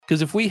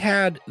Because if we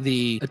had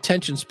the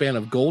attention span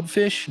of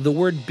goldfish, the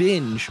word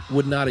binge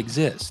would not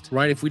exist,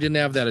 right? If we didn't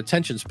have that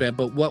attention span.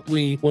 But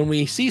when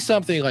we see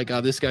something like,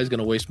 oh, this guy's going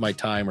to waste my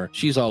time or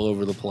she's all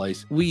over the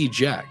place, we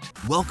eject.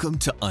 Welcome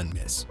to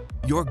Unmiss,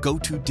 your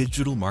go-to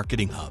digital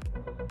marketing hub.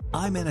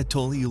 I'm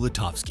Anatoly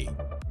Ulatovsky,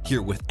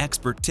 here with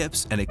expert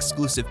tips and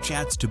exclusive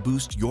chats to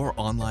boost your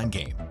online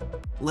game.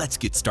 Let's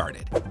get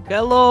started.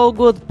 Hello,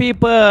 good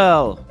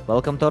people!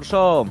 Welcome to our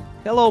show.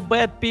 Hello,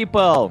 bad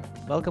people!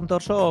 Welcome to our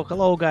show.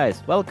 Hello,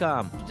 guys.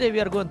 Welcome. Today we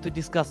are going to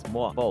discuss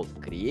more about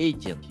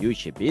creating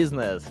future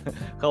business,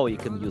 how you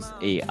can use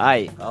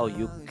AI, how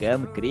you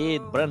can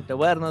create brand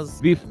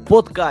awareness with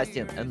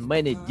podcasting, and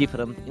many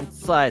different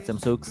insights. I'm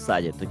so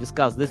excited to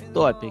discuss this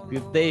topic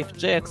with Dave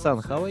Jackson.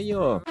 How are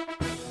you?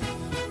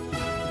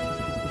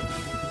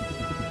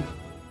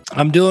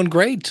 I'm doing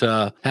great.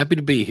 Happy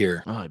to be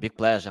here. Oh, big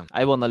pleasure.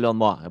 I want to learn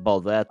more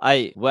about that.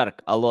 I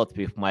work a lot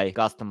with my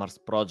customers'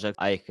 project.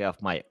 I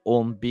have my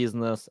own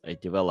business. I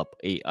develop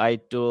AI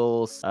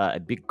tools, a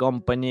big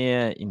company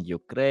in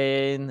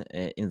Ukraine,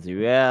 in the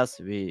US.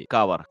 We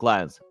cover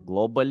clients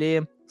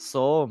globally.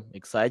 So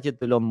excited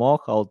to learn more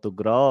how to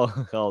grow,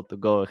 how to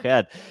go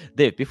ahead.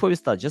 Dave, before we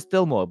start, just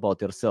tell more about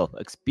yourself,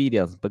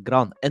 experience,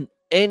 background, and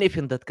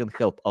anything that can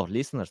help our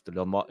listeners to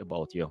learn more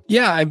about you.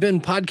 Yeah, I've been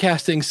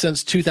podcasting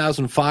since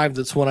 2005.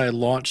 That's when I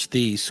launched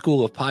the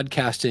School of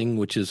Podcasting,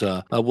 which is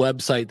a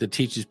website that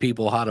teaches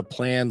people how to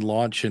plan,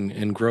 launch,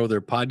 and grow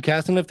their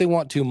podcast, and if they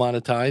want to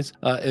monetize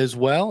as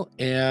well.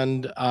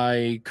 And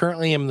I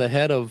currently am the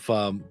head of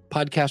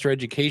podcaster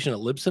education at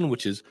Libsyn,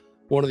 which is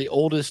one of the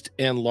oldest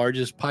and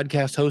largest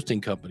podcast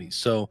hosting companies.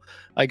 So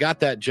I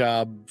got that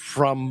job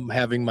from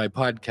having my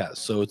podcast.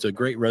 So it's a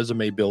great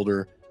resume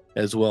builder,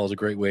 as well as a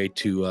great way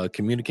to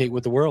communicate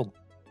with the world.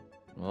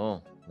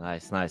 Oh,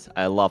 nice.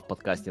 I love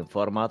podcasting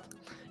format.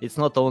 It's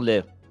not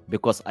only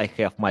because I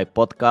have my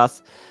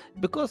podcast,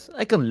 because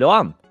I can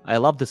learn. I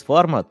love this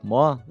format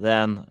more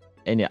than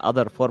any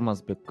other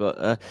formats,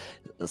 because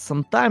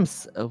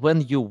sometimes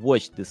when you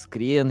watch the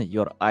screen,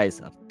 your eyes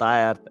are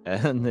tired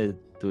and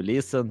to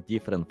listen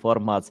different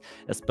formats,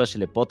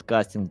 especially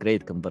podcasting,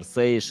 great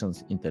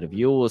conversations,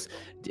 interviews,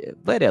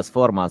 various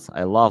formats.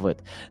 I love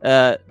it.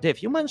 Dave,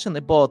 you mentioned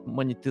about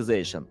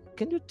monetization.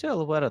 Can you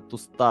tell where to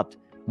start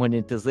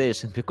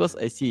monetization? Because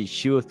I see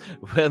issues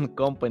when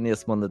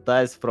companies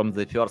monetize from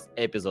the first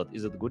episode.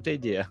 Is it a good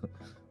idea?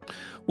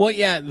 Well,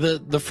 yeah,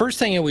 the first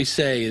thing I always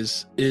say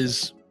is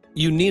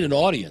you need an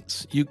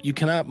audience. You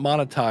cannot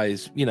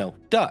monetize,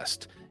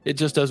 dust. It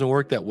just doesn't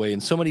work that way.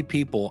 And so many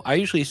people, I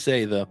usually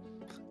say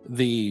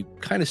the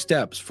kind of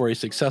steps for a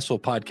successful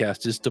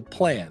podcast is to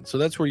plan. So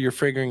that's where you're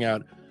figuring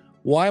out,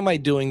 why am I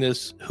doing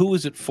this? Who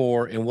is it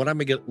for? And what am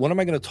I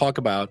going to talk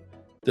about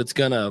that's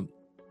going to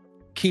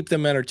keep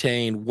them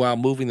entertained while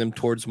moving them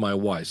towards my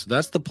why? So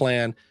that's the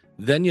plan.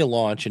 Then you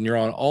launch and you're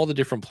on all the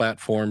different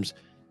platforms.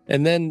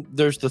 And then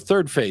there's the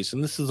third phase.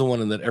 And this is the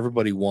one that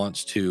everybody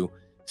wants to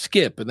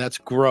skip, and that's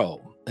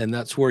grow. And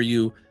that's where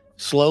you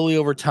slowly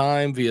over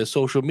time, via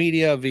social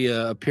media,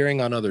 via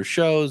appearing on other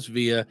shows,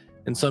 via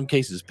in some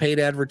cases paid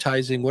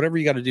advertising, whatever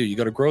you got to do, you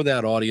got to grow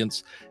that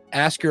audience,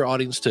 ask your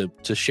audience to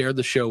share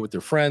the show with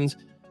their friends,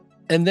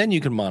 and then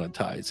you can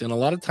monetize. And a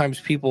lot of times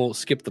people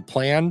skip the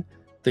plan,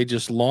 they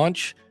just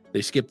launch,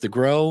 they skip the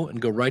grow and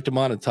go right to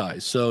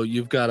monetize. So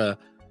you've got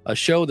a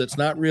show that's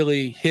not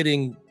really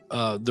hitting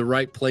the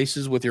right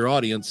places with your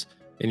audience,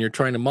 and you're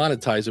trying to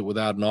monetize it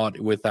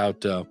without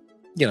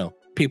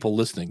people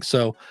listening.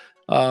 So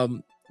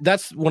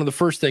that's one of the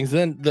first things.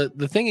 Then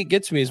the thing that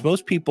gets me is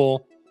most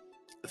people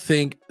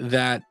think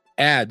that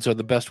ads are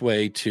the best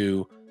way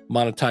to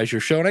monetize your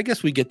show. And I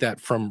guess we get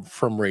that from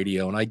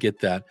radio, and I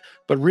get that.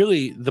 But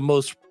really, the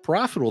most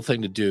profitable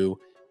thing to do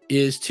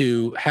is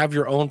to have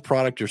your own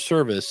product or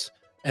service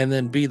and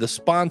then be the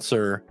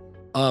sponsor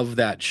of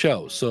that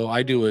show. So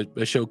I do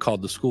a show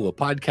called The School of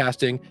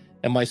Podcasting,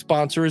 and my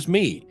sponsor is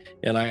me.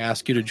 And I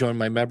ask you to join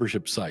my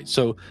membership site.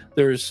 So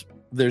there's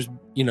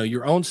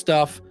your own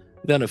stuff.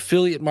 Then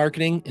affiliate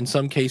marketing in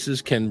some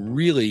cases can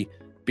really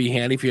be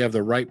handy if you have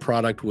the right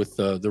product with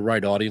the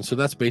right audience. So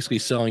that's basically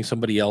selling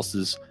somebody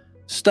else's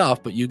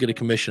stuff, but you get a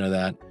commission of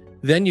that.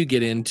 Then you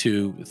get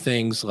into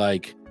things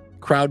like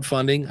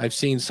crowdfunding. I've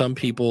seen some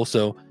people,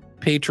 so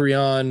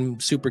Patreon,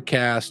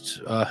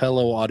 Supercast,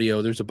 Hello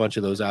Audio, there's a bunch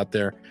of those out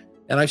there.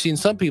 And I've seen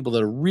some people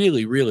that are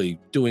really, really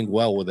doing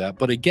well with that.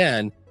 But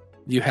again,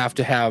 you have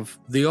to have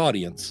the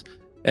audience.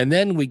 And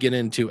then we get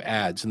into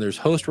ads, and there's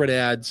host-read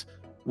ads,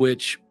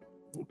 which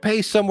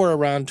pay somewhere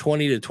around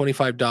 $20 to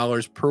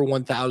 $25 per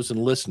 1,000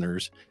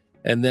 listeners.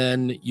 And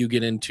then you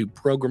get into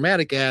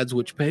programmatic ads,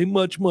 which pay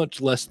much,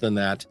 much less than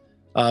that,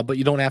 but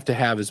you don't have to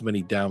have as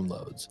many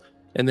downloads.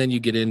 And then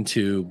you get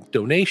into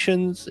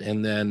donations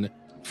and then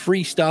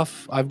free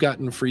stuff. I've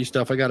gotten free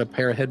stuff. I got a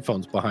pair of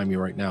headphones behind me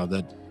right now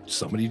that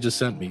somebody just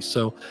sent me.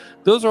 So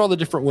those are all the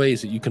different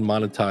ways that you can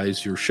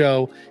monetize your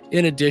show,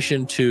 in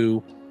addition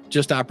to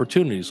just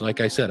opportunities.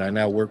 Like I said, I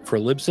now work for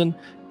Libsyn.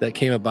 That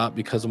came about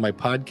because of my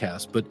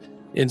podcast. But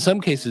in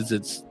some cases,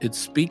 it's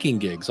speaking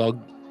gigs.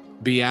 I'll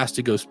be asked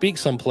to go speak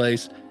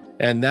someplace,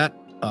 and that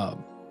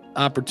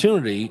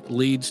opportunity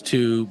leads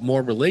to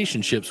more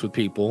relationships with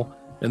people,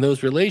 and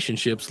those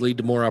relationships lead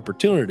to more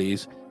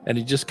opportunities, and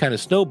it just kind of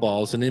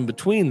snowballs. And in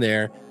between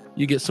there,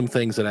 you get some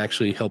things that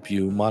actually help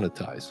you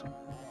monetize.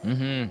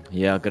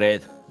 Yeah,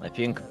 great. I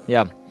think,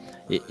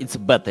 it's a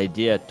bad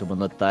idea to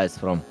monetize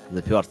from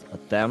the first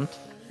attempt,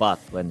 but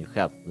when you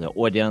have the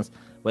audience,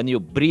 when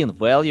you bring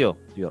value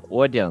to your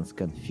audience,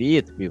 can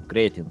feed with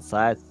great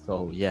insights,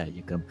 so yeah,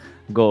 you can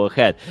go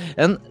ahead.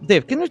 And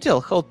Dave, can you tell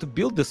how to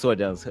build this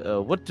audience,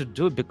 what to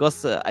do?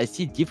 Because I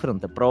see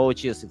different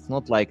approaches. It's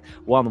not like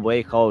one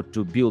way how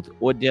to build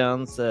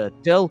audience.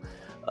 Tell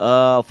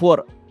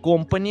for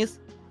companies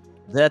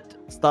that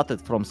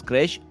started from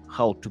scratch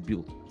how to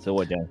build the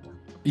audience.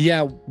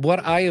 Yeah,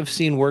 what I have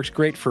seen works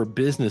great for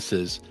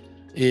businesses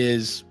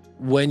is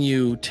when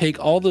you take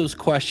all those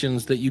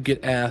questions that you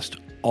get asked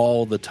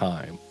all the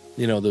time,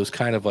 those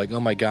kind of like, oh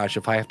my gosh,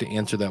 if I have to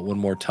answer that one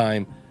more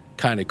time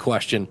kind of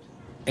question.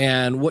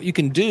 And what you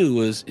can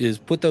do is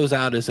put those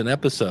out as an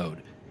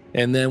episode.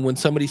 And then when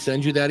somebody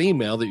sends you that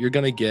email that you're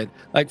going to get,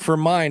 like for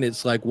mine,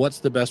 it's like, what's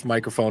the best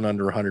microphone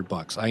under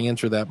 $100? I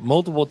answer that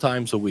multiple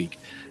times a week.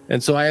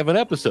 And so I have an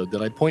episode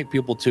that I point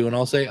people to, and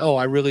I'll say, oh,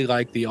 I really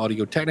like the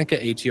Audio-Technica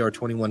ATR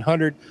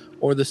 2100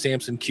 or the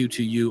Samson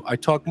Q2U. I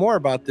talk more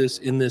about this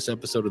in this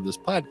episode of this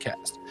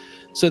podcast.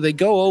 So they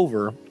go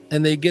over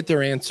and they get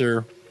their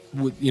answer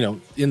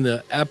in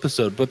the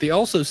episode, but they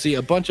also see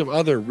a bunch of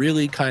other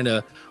really kind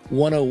of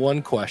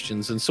 101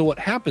 questions. And so what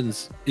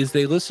happens is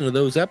they listen to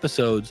those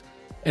episodes,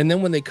 and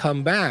then when they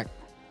come back,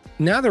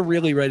 now they're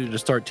really ready to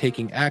start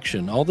taking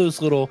action. All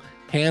those little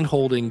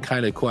hand-holding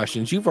kind of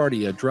questions you've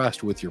already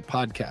addressed with your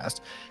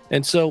podcast.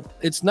 And so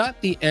it's not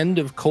the end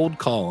of cold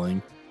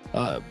calling,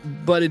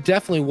 but it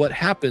definitely, what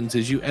happens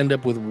is you end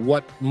up with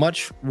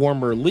much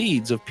warmer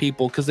leads of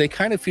people because they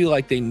kind of feel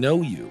like they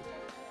know you.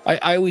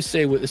 I always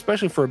say,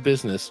 especially for a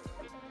business,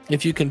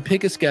 if you can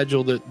pick a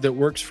schedule that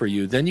works for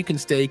you, then you can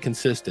stay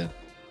consistent.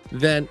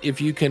 Then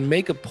if you can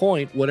make a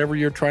point, whatever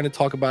you're trying to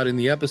talk about in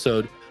the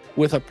episode,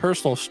 with a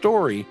personal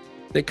story,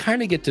 they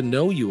kind of get to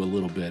know you a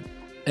little bit.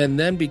 And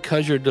then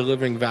because you're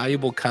delivering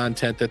valuable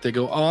content that they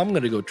go, oh, I'm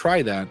going to go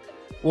try that.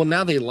 Well,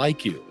 now they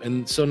like you.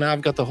 And so now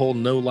I've got the whole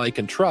know, like,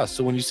 and trust.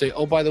 So when you say,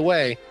 oh, by the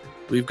way,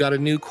 we've got a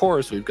new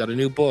course, we've got a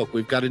new book,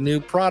 we've got a new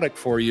product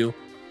for you,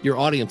 your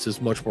audience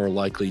is much more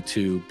likely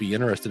to be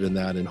interested in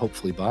that and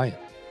hopefully buy it.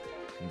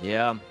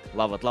 Yeah,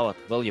 love it.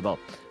 Valuable.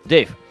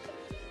 Dave,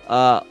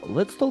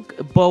 let's talk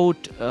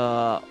about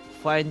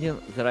finding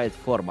the right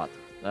format.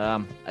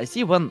 I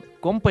see when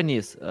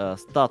companies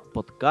start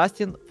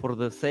podcasting for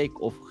the sake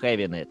of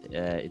having it.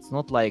 It's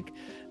not like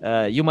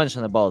you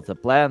mentioned about the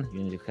plan.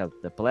 You need to have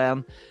the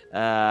plan.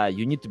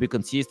 You need to be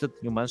consistent.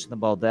 You mentioned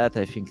about that.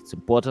 I think it's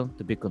important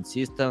to be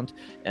consistent.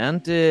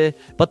 And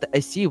but I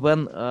see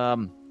when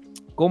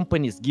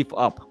companies give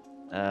up,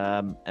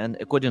 and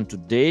according to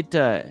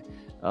data,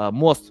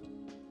 most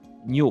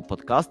new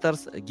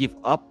podcasters give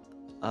up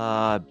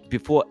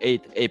before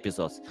 8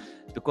 episodes.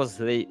 Because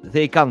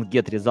they can't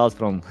get results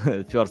from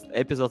first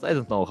episodes. I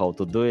don't know how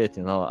to do it.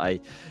 I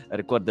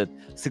recorded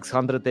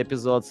 600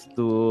 episodes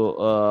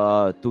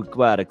to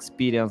acquire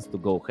experience, to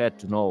go ahead,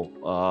 to know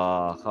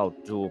how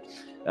to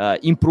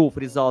improve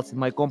results in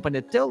my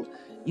company. Tell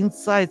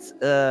insights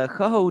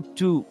how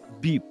to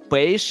be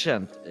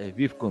patient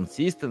with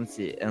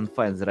consistency and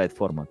find the right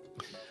format.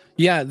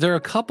 Yeah, there are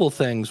a couple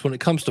things when it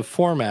comes to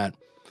format.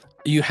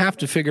 You have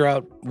to figure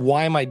out,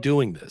 why am I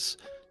doing this?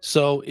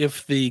 So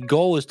if the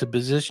goal is to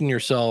position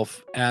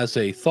yourself as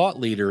a thought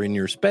leader in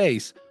your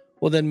space,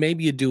 well, then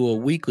maybe you do a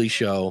weekly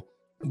show,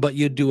 but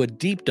you do a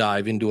deep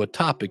dive into a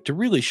topic to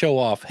really show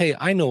off, hey,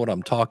 I know what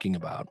I'm talking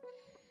about.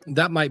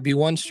 That might be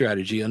one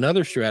strategy.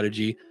 Another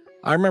strategy,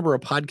 I remember a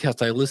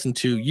podcast I listened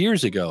to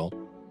years ago,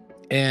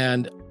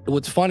 and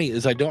what's funny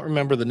is I don't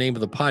remember the name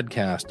of the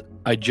podcast.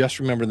 I just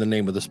remember the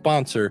name of the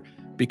sponsor,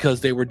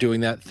 because they were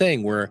doing that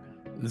thing where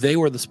they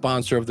were the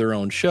sponsor of their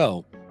own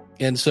show.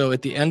 And so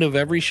at the end of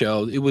every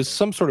show, it was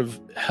some sort of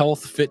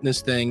health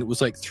fitness thing. It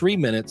was like 3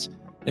 minutes,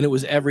 and it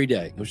was every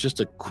day. It was just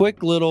a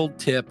quick little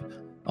tip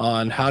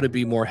on how to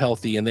be more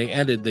healthy. And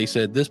they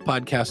said, this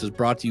podcast is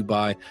brought to you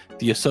by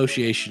the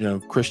Association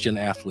of Christian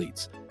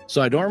Athletes.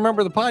 So I don't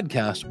remember the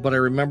podcast, but I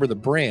remember the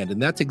brand.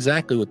 And that's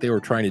exactly what they were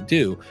trying to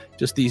do.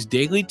 Just these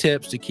daily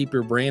tips to keep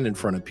your brand in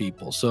front of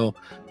people. So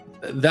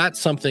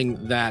that's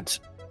something that,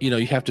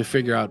 you have to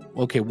figure out,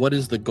 okay, what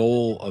is the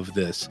goal of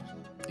this?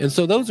 And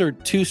so those are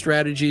two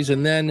strategies.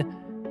 And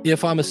then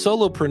if I'm a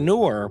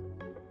solopreneur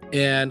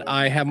and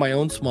I have my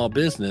own small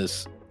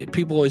business,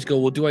 people always go,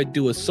 well, do I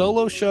do a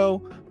solo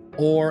show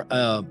or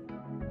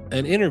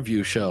an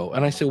interview show?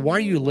 And I say, why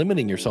are you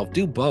limiting yourself?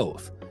 Do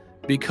both.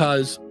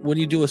 Because when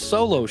you do a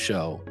solo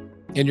show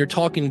and you're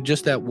talking to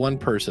just that one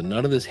person,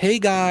 none of this, hey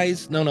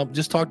guys, no,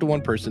 just talk to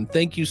one person.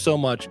 Thank you so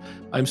much.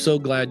 I'm so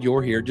glad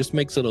you're here. Just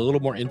makes it a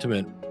little more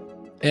intimate.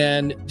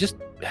 and just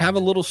have a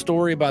little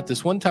story about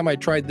this. One time I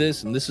tried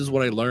this and this is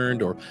what I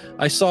learned, or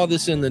I saw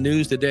this in the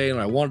news today and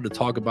I wanted to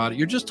talk about it.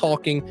 You're just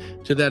talking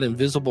to that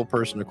invisible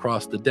person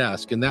across the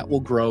desk, and that will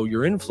grow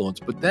your influence.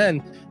 But then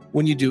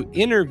when you do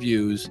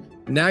interviews,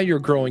 now you're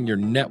growing your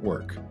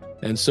network.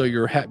 And so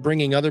you're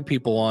bringing other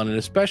people on, and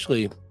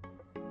especially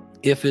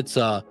if it's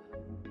a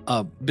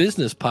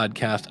business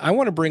podcast, I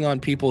want to bring on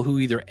people who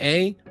either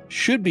A,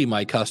 should be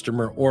my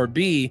customer, or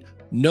B,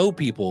 know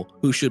people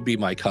who should be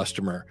my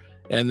customer,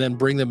 and then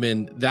bring them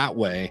in that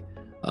way.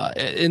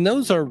 And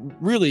those are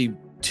really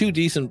two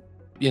decent,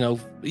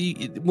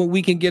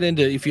 we can get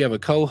into if you have a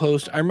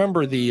co-host. I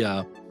remember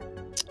the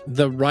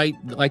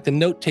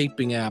note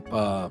taping app,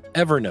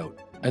 Evernote.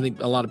 I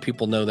think a lot of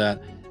people know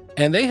that.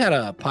 And they had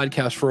a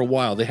podcast for a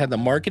while. They had the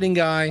marketing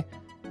guy.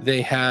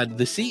 They had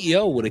the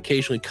CEO would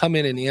occasionally come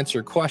in and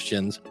answer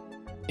questions.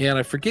 And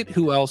I forget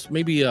who else,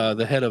 maybe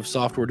the head of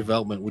software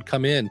development would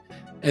come in,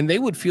 and they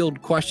would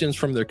field questions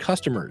from their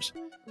customers.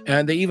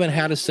 And they even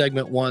had a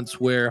segment once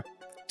where,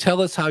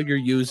 tell us how you're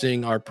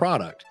using our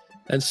product.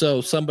 And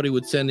so somebody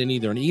would send in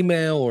either an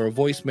email or a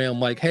voicemail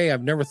like, hey,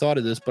 I've never thought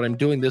of this, but I'm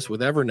doing this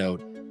with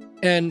Evernote.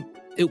 And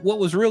what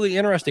was really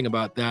interesting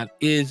about that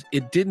is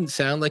it didn't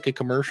sound like a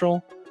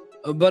commercial,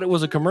 but it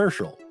was a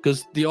commercial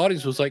because the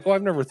audience was like, oh,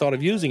 I've never thought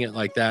of using it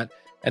like that.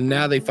 And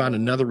now they found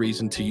another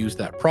reason to use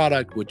that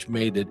product, which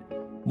made it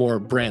more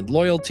brand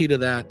loyalty to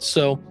that.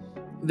 So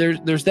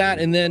there's that.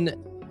 And then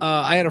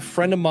I had a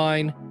friend of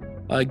mine,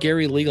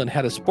 Gary Leland,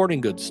 had a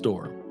sporting goods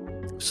store.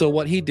 So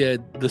what he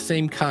did, the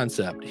same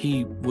concept,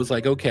 he was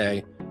like,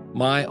 okay,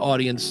 my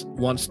audience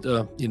wants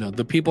to,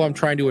 the people I'm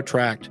trying to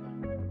attract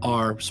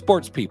are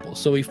sports people.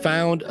 So he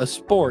found a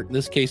sport. In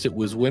this case, it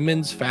was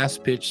women's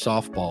fast pitch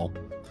softball.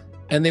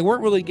 And they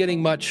weren't really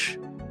getting much,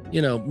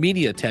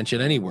 media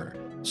attention anywhere.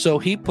 So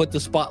he put the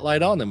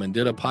spotlight on them and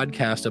did a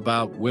podcast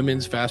about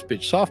women's fast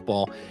pitch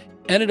softball.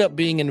 Ended up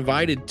being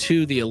invited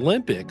to the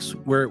Olympics,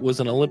 where it was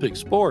an Olympic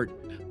sport.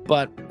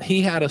 But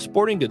he had a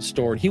sporting goods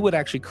store, and he would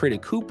actually create a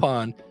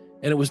coupon,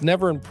 and it was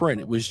never in print.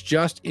 It was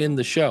just in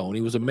the show. And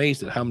he was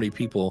amazed at how many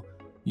people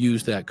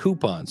used that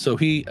coupon. So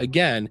he,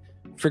 again,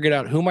 figured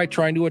out, who am I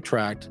trying to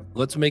attract?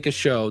 Let's make a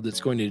show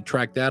that's going to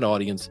attract that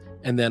audience.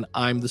 And then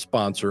I'm the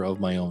sponsor of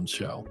my own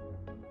show.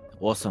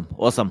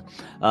 Awesome.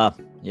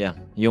 Yeah,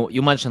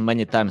 you mentioned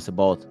many times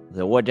about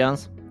the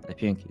audience. I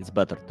think it's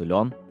better to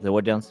learn the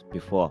audience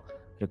before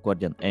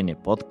recording any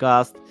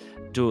podcast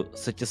to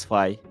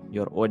satisfy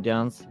your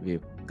audience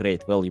with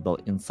great valuable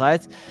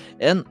insights.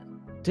 And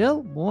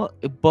tell more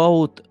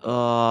about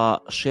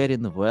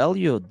sharing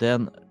value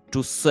than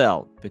to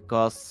sell,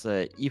 because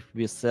if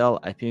we sell,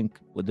 I think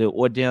the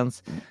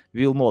audience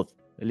will not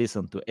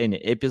listen to any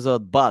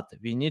episode, but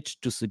we need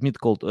to submit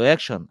call to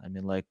action. I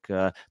mean,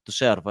 to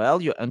share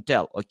value and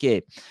tell,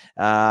 okay,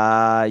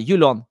 you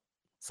learn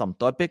some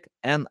topic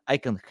and I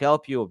can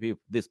help you with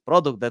this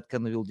product that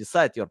will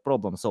decide your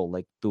problem.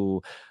 So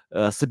to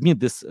submit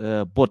this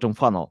bottom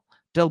funnel.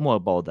 Tell more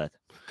about that.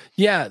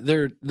 Yeah,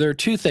 there are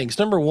two things.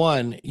 Number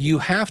one, you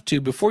have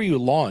to, before you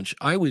launch,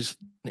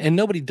 and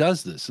nobody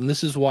does this, and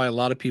this is why a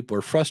lot of people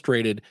are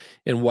frustrated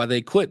and why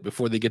they quit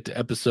before they get to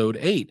episode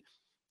 8.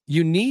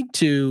 You need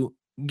to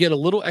get a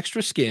little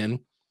extra skin,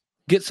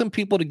 get some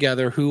people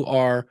together who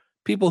are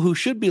people who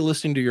should be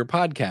listening to your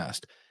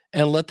podcast,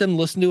 and let them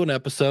listen to an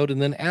episode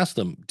and then ask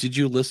them, did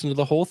you listen to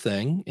the whole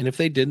thing? And if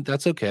they didn't,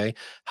 that's okay.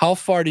 How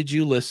far did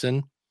you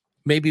listen?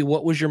 Maybe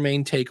what was your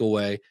main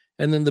takeaway?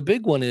 And then the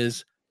big one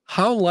is,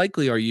 how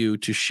likely are you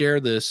to share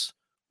this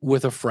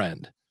with a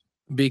friend?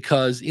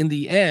 Because in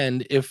the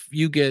end, if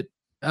you get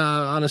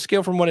on a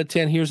scale from 1 to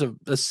 10, here's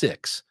a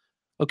 6.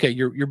 Okay,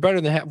 you're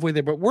better than halfway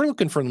there, but we're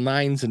looking for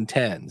 9s and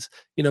 10s.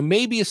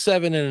 Maybe a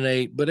 7 and an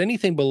 8, but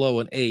anything below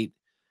an 8,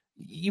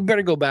 you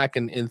better go back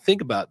and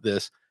think about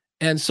this.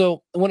 And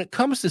so when it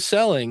comes to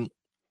selling,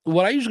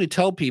 what I usually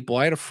tell people,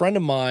 I had a friend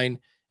of mine,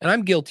 and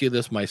I'm guilty of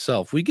this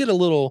myself. We get a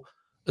little,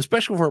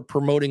 especially for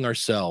promoting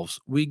ourselves,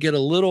 we get a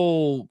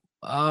little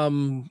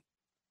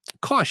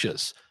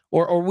cautious,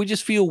 or we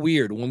just feel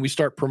weird when we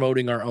start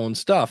promoting our own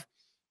stuff.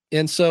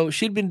 And so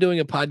she'd been doing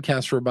a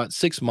podcast for about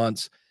 6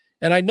 months,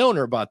 and I'd known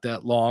her about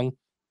that long.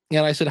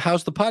 And I said,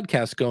 how's the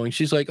podcast going?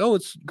 She's like, oh,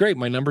 it's great.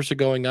 My numbers are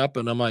going up.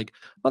 And I'm like,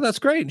 oh, that's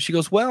great. And she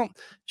goes,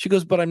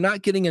 but I'm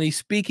not getting any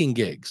speaking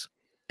gigs.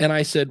 And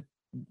I said,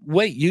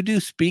 wait, you do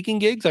speaking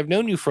gigs? I've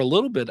known you for a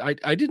little bit.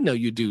 I didn't know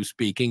you do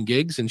speaking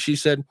gigs. And she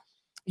said,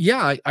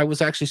 yeah, I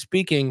was actually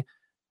speaking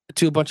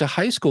to a bunch of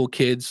high school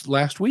kids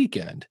last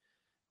weekend.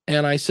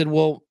 And I said,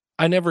 well,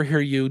 I never hear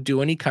you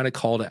do any kind of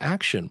call to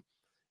action.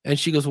 And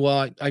she goes,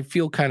 well, I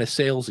feel kind of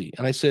salesy.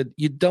 And I said,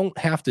 you don't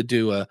have to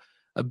do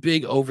a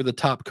big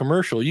over-the-top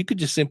commercial. You could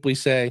just simply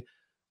say,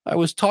 I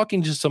was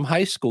talking to some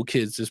high school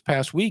kids this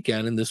past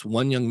weekend, and this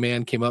one young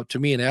man came up to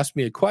me and asked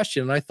me a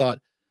question, and I thought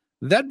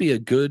that'd be a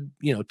good,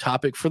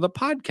 topic for the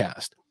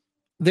podcast.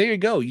 There you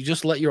go. You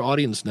just let your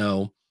audience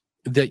know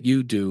that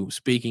you do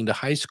speaking to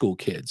high school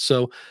kids.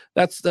 So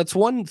that's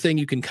one thing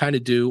you can kind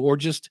of do, or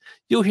just,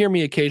 you'll hear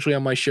me occasionally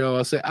on my show.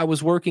 I'll say, I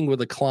was working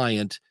with a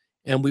client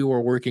and we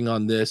were working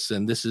on this,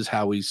 and this is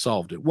how we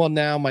solved it. Well,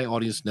 now my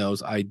audience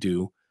knows I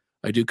do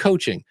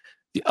coaching.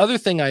 The other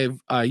thing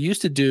I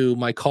used to do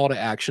my call to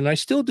action. I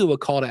still do a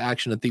call to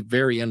action at the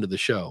very end of the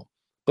show,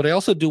 but I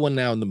also do one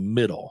now in the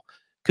middle,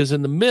 because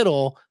in the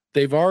middle,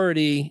 they've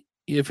already,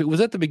 if it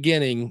was at the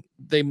beginning,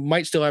 they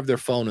might still have their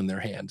phone in their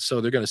hand. So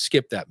they're going to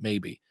skip that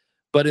maybe.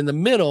 But in the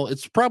middle,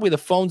 it's probably the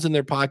phone's in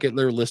their pocket.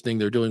 They're listening.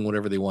 They're doing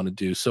whatever they want to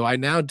do. So I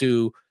now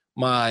do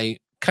my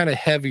kind of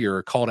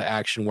heavier call to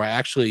action where I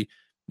actually,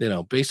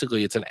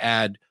 basically it's an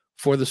ad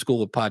for the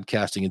School of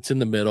Podcasting. It's in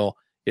the middle.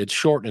 It's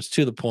short and it's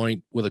to the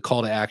point with a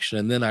call to action.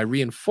 And then I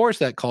reinforce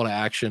that call to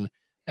action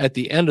at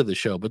the end of the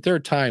show. But there are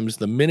times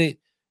the minute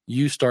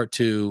you start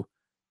to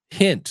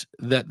hint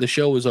that the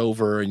show is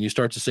over and you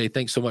start to say,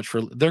 thanks so much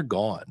they're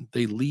gone.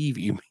 They leave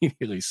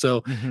immediately.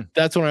 So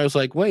that's when I was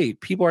like,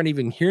 wait, people aren't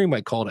even hearing my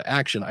call to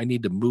action. I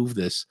need to move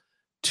this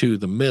to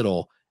the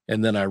middle,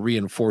 and then I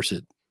reinforce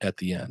it at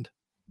the end.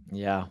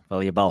 Yeah,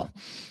 valuable.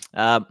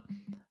 I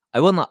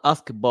want to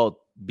ask about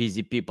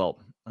busy people.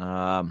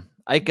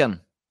 I can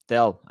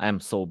tell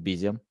I'm so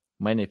busy,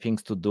 many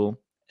things to do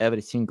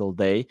every single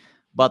day,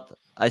 but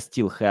I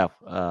still have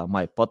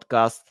my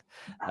podcast,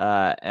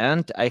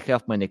 and I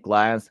have many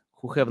clients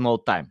who have no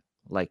time,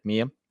 like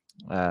me,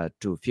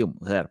 to film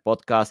their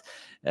podcast.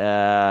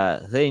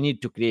 They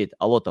need to create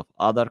a lot of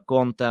other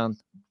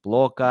content,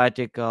 blog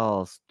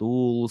articles,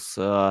 tools,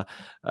 to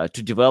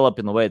develop,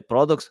 innovate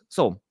products.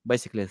 So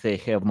basically, they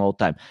have no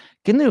time.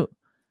 Can you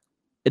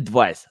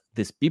advise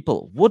these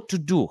people what to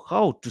do,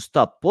 how to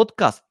start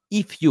podcast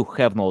if you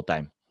have no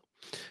time?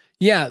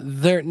 Yeah,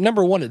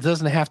 number one, it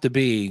doesn't have to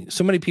be.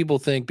 So many people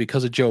think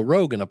because of Joe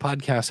Rogan, a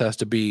podcast has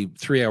to be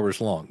 3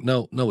 hours long.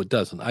 No, it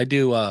doesn't. I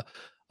do a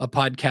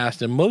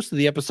podcast, and most of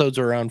the episodes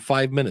are around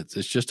 5 minutes.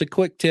 It's just a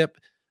quick tip,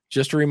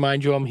 just to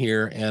remind you I'm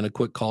here, and a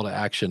quick call to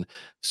action.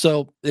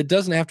 So it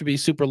doesn't have to be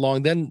super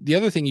long. Then the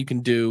other thing you can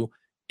do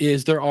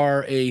is there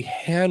are a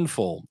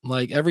handful,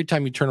 like every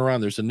time you turn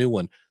around, there's a new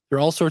one. There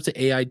are all sorts of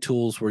AI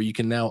tools where you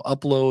can now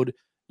upload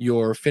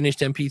your finished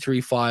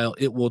MP3 file.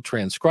 It will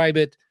transcribe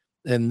it.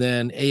 And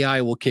then AI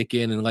will kick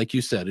in. And like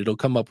you said, it'll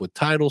come up with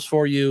titles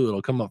for you.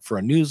 It'll come up for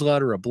a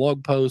newsletter, a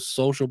blog post,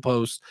 social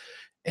posts.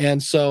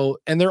 And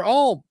they're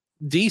all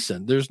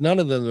decent. There's none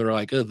of them that are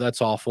like, oh,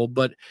 that's awful.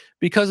 But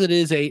because it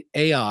is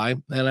AI,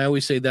 and I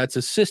always say that's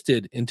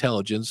assisted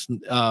intelligence,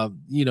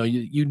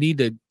 you need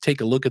to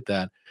take a look at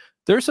that.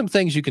 There are some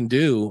things you can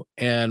do.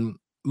 And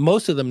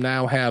most of them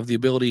now have the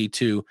ability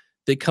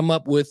they come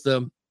up with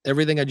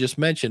everything I just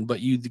mentioned, but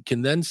you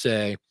can then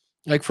say,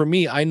 like for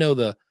me, I know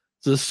the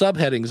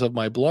subheadings of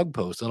my blog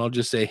post, and I'll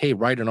just say, hey,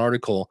 write an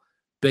article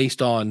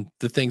based on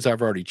the things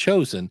I've already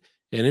chosen,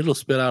 and it'll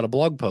spit out a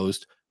blog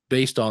post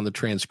based on the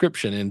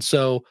transcription. And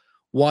so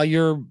while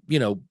you're,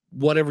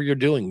 whatever you're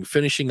doing,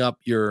 finishing up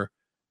your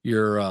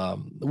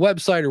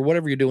website or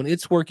whatever you're doing,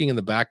 it's working in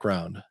the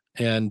background,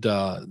 and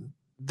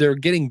they're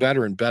getting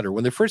better and better.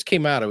 When they first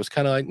came out, I was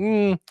kind of like,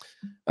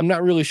 I'm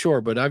not really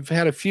sure, but I've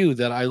had a few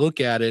that I look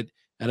at it,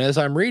 and as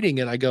I'm reading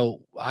it, I go,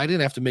 I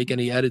didn't have to make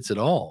any edits at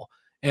all.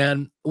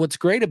 And what's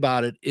great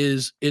about it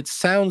is it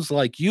sounds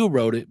like you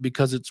wrote it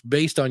because it's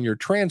based on your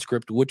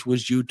transcript, which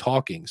was you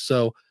talking.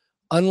 So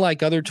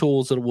unlike other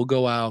tools that will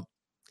go out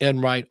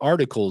and write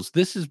articles,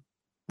 this is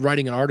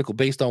writing an article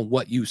based on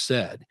what you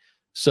said.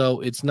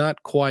 So it's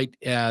not quite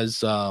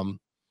as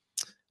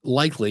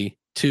likely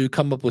to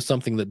come up with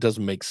something that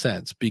doesn't make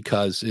sense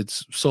because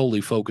it's solely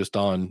focused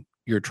on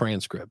your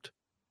transcript.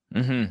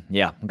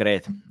 Yeah,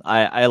 great.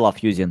 I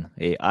love using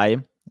AI.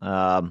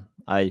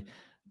 I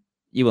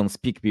even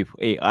speak with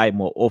AI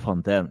more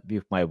often than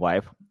with my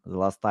wife the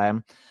last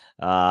time.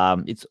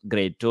 It's a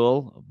great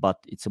tool, but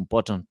it's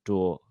important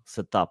to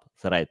set up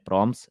the right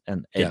prompts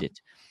and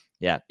edit.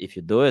 Yeah, if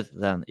you do it,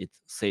 then it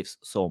saves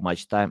so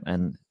much time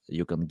and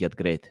you can get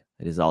great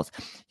results.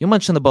 You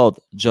mentioned about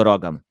Joe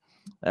Rogan.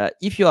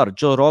 If you are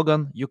Joe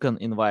Rogan, you can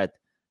invite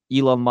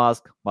Elon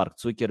Musk, Mark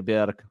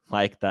Zuckerberg,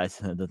 Mike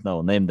Tyson, I don't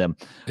know, name them.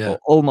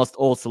 Almost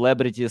all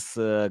celebrities,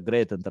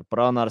 great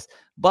entrepreneurs.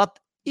 But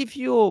if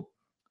you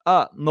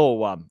no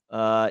one.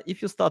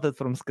 If you started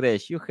from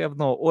scratch, you have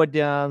no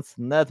audience,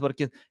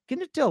 networking. Can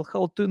you tell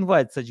how to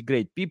invite such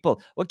great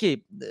people?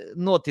 Okay,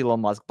 not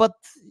Elon Musk, but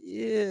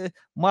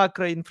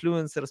macro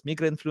influencers,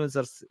 micro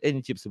influencers.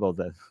 Any tips about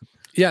that?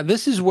 Yeah,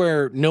 this is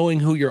where knowing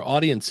who your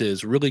audience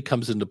is really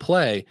comes into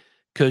play,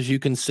 because you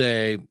can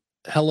say,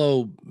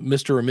 hello,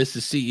 Mr. or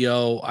Mrs.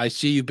 CEO. I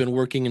see you've been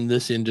working in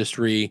this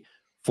industry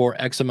for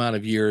X amount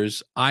of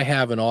years. I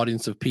have an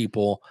audience of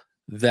people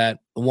that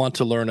want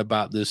to learn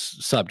about this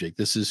subject.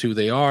 This is who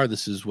they are.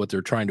 This is what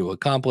they're trying to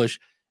accomplish.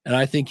 And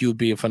I think you would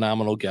be a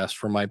phenomenal guest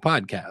for my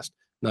podcast.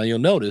 Now, you'll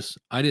notice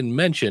I didn't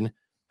mention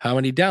how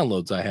many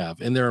downloads I have.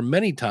 And there are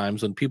many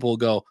times when people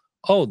go,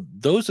 oh,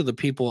 those are the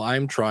people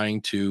I'm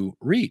trying to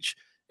reach.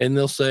 And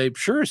they'll say,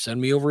 sure,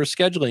 send me over a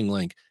scheduling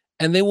link.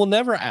 And they will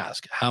never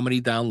ask how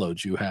many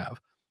downloads you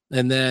have.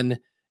 And then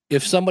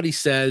if somebody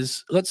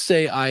says, let's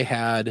say I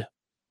had,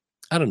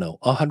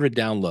 100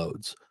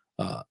 downloads,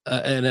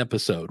 an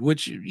episode,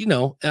 which,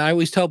 I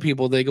always tell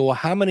people, they go, well,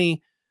 how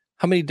many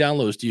how many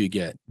downloads do you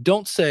get?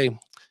 Don't say,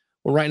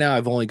 well, right now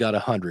I've only got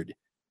 100.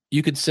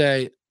 You could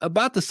say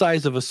about the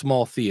size of a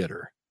small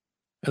theater.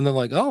 And they're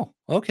like, oh,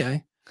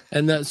 okay.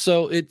 And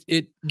so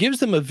it gives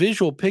them a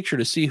visual picture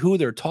to see who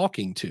they're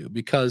talking to,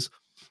 because,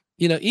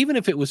 even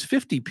if it was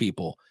 50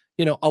 people,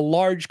 a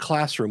large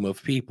classroom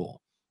of people,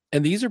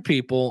 and these are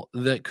people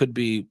that could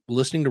be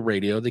listening to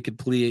radio, they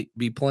could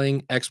be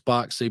playing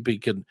Xbox, they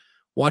could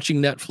watching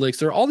Netflix.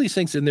 There are all these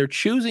things, and they're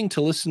choosing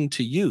to listen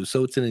to you.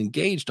 So it's an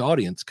engaged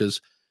audience,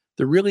 because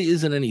there really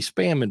isn't any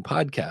spam in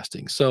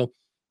podcasting. So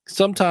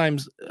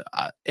sometimes,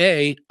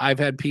 I've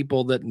had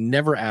people that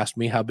never asked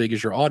me how big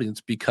is your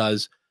audience,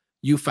 because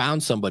you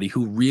found somebody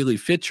who really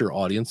fits your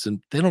audience,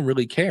 and they don't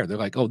really care. They're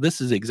like, oh,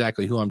 this is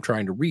exactly who I'm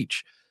trying to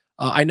reach.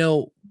 I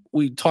know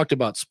we talked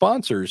about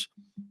sponsors,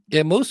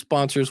 and most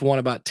sponsors want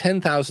about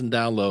 10,000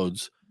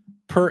 downloads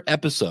per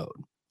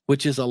episode,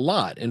 which is a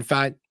lot. In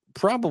fact,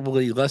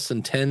 probably less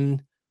than 10%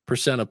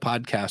 of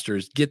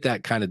podcasters get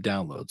that kind of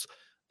downloads.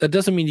 That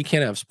doesn't mean you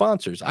can't have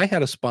sponsors. I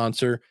had a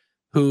sponsor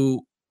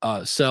who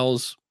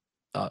sells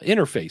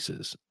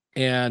interfaces,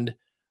 and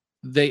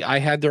I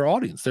had their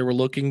audience. They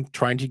were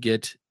trying to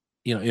get,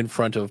 in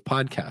front of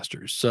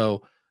podcasters.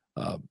 So,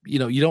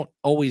 you don't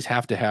always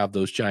have to have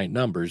those giant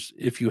numbers.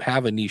 If you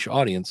have a niche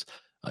audience,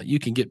 you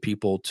can get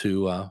people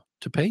to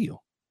pay you.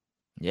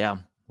 Yeah,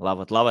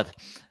 love it.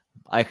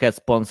 I had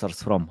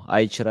sponsors from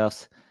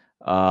Ahrefs,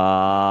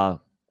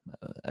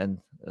 and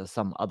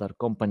some other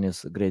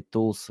companies, great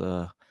tools.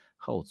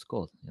 How it's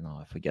called,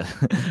 I forget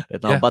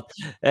right now. Yeah. But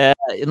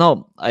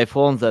I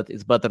found that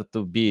it's better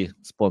to be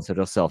sponsor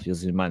yourself,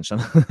 as you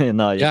mentioned. You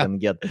Yeah. can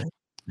get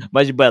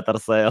much better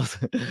sales.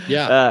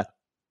 Yeah.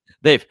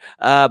 Dave,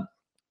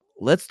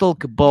 let's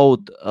talk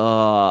about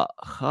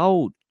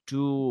how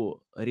to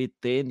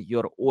retain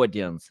your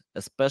audience,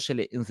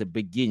 especially in the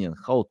beginning,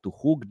 how to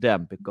hook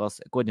them,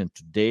 because according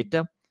to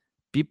data,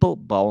 people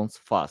bounce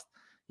fast.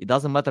 It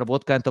doesn't matter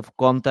what kind of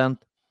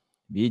content,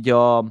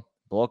 video,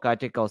 blog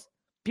articles,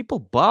 people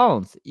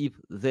bounce if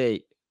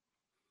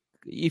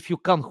you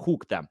can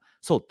hook them.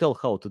 So tell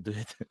how to do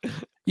it.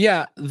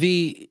 Yeah,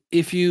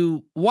 if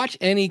you watch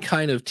any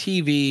kind of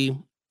TV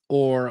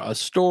or a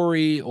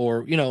story,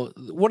 or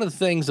one of the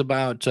things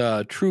about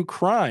true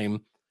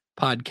crime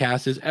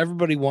podcasts is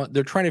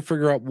they're trying to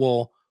figure out,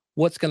 well,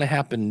 what's going to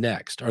happen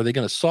next? Are they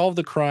going to solve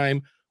the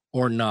crime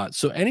or not?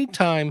 So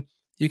anytime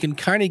you can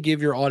kind of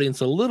give your audience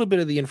a little bit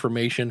of the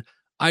information.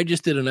 I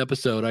just did an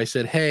episode. I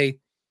said, hey,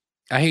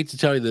 I hate to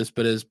tell you this,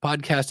 but as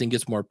podcasting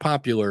gets more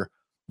popular,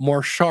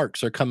 more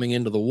sharks are coming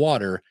into the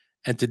water.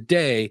 And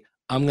today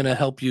I'm going to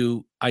help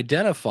you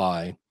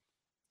identify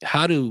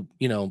how to,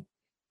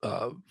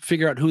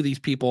 figure out who these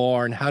people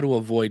are and how to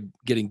avoid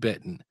getting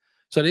bitten.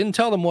 So I didn't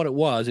tell them what it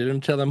was. I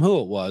didn't tell them who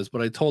it was,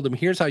 but I told them,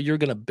 here's how you're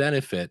going to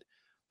benefit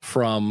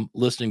from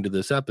listening to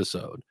this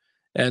episode.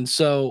 And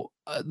so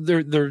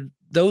they're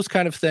those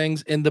kind of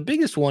things. And the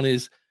biggest one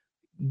is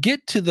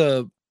get to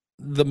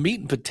the meat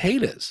and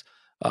potatoes.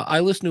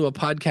 I listened to a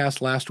podcast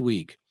last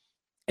week,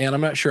 and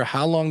I'm not sure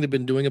how long they've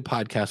been doing a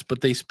podcast,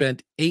 but they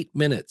spent 8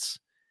 minutes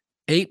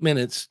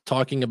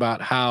talking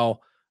about how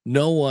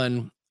no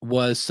one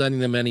was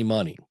sending them any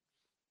money.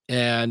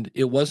 And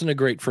it wasn't a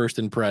great first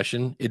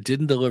impression. It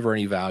didn't deliver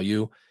any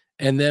value.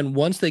 And then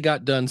once they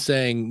got done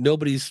saying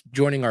nobody's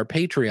joining our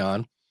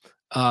Patreon,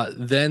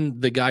 then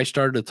the guy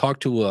started to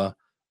talk to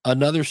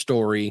another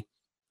story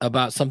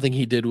about something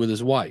he did with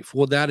his wife.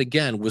 Well, that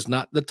again was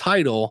not the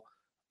title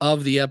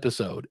of the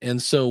episode.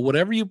 And so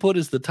whatever you put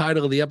as the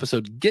title of the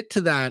episode, get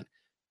to that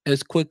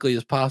as quickly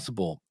as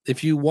possible.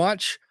 If you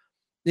watch,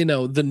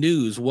 the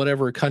news,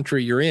 whatever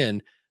country you're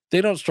in,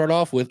 they don't start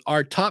off with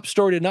our top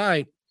story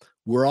tonight,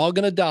 we're all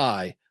going to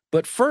die.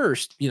 But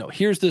first,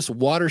 here's this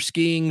water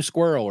skiing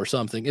squirrel or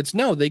something.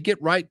 No, they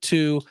get right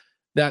to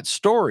that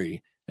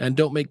story and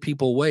don't make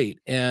people wait.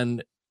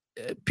 And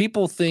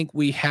people think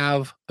we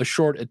have a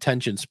short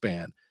attention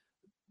span.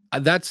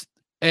 That's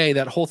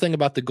that whole thing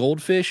about the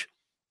goldfish,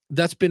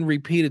 that's been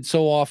repeated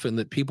so often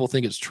that people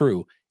think it's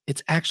true.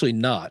 It's actually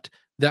not.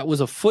 That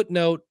was a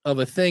footnote of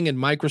a thing in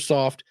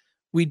Microsoft.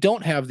 We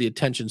don't have the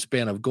attention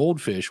span of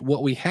goldfish.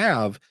 What we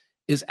have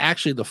is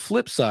actually the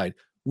flip side.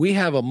 We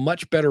have a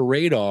much better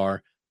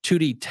radar to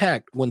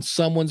detect when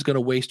someone's going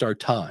to waste our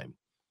time.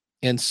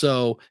 And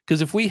so,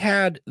 because if we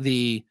had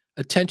the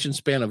attention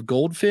span of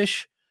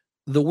goldfish,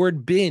 the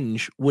word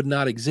binge would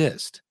not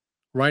exist,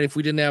 right? If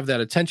we didn't have that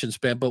attention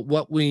span. But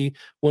when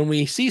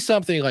we see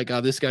something like,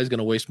 oh, this guy's going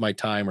to waste my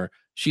time, or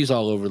she's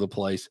all over the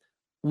place,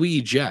 we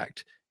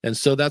eject. And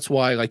so that's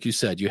why, like you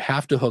said, you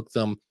have to hook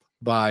them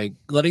by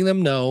letting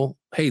them know,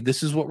 hey,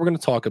 this is what we're going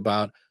to talk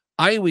about.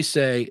 I always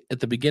say at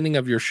the beginning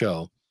of your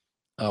show,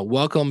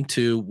 welcome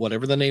to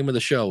whatever the name of the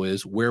show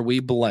is, where we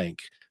blank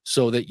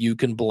so that you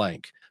can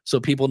blank. So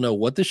people know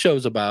what the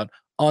show's about.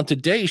 On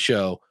today's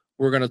show,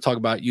 we're going to talk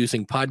about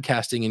using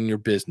podcasting in your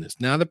business.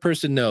 Now the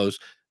person knows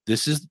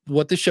this is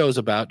what the show's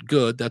about.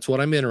 Good. That's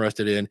what I'm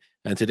interested in.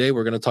 And today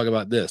we're going to talk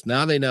about this.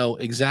 Now they know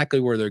exactly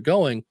where they're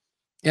going.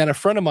 And a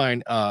friend of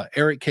mine,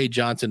 Eric K.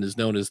 Johnson, is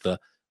known as the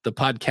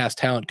podcast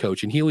talent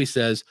coach. And he always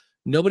says,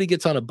 nobody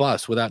gets on a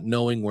bus without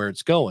knowing where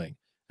it's going.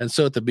 And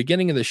so at the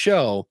beginning of the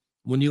show,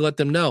 when you let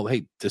them know,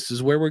 hey, this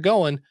is where we're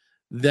going,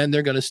 then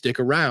they're going to stick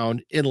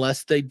around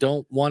unless they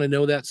don't want to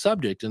know that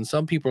subject. And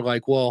some people are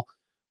like, well,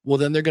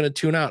 then they're going to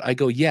tune out. I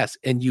go, yes.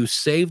 And you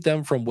save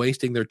them from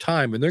wasting their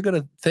time, and they're going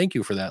to thank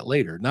you for that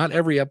later. Not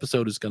every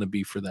episode is going to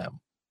be for them.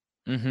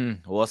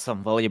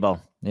 Awesome,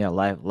 valuable. Yeah,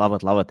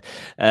 love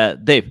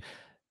it. Dave,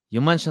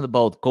 you mentioned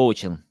about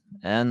coaching,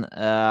 and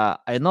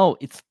I know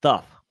it's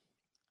tough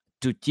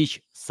to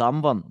teach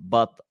someone,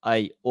 but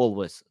I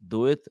always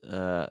do it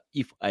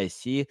if I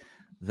see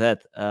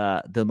that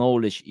the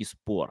knowledge is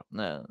poor,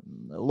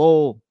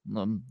 low,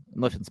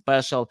 nothing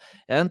special,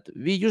 and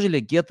we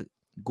usually get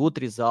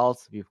good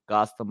results with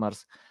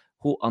customers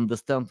who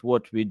understand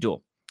what we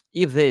do.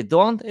 If they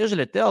don't, I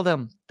usually tell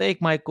them,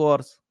 take my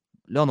course,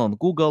 learn on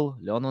Google,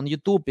 learn on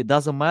YouTube, it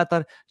doesn't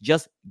matter,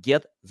 just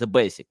get the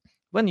basic.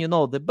 When you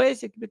know the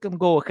basic, we can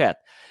go ahead.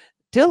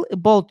 Tell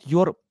about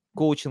your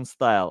coaching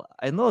style.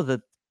 I know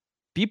that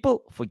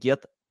people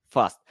forget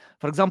fast.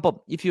 For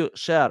example, if you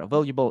share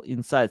valuable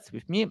insights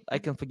with me, I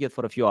can forget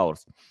for a few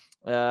hours.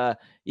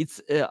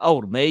 It's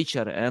our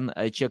nature, and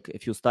I check a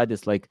few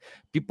studies like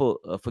people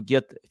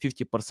forget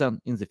 50%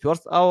 in the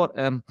first hour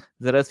and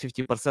the rest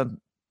 50%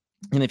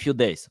 in a few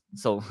days.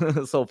 So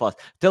so fast.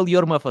 Tell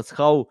your methods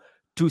how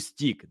to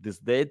stick this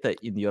data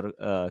in your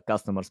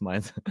customers'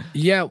 minds.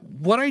 Yeah,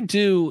 what I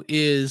do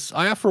is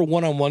I offer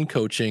one-on-one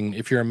coaching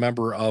if you're a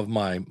member of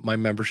my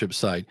membership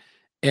site.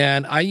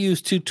 And I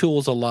use two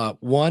tools a lot.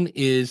 One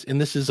is,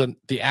 and this is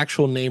the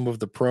actual name of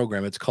the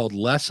program, it's called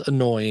Less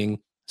Annoying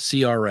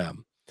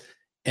CRM.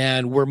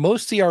 And where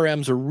most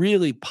CRMs are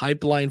really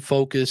pipeline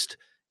focused,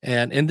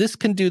 and this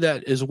can do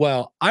that as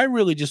well. I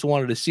really just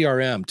wanted a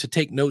CRM to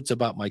take notes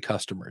about my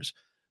customers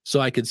so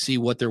I could see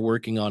what they're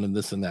working on and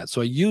this and that. So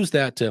I use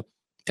that to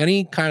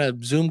any kind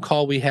of Zoom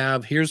call we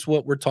have. Here's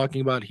what we're talking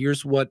about.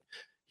 Here's what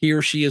he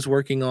or she is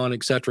working on,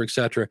 et cetera, et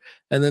cetera.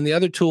 And then the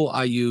other tool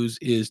I use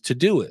is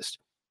Todoist.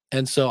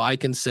 And so I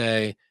can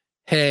say,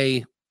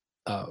 hey,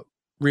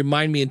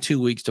 remind me in 2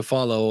 weeks to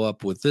follow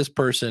up with this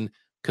person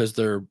because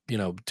they're,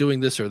 doing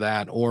this or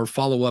that, or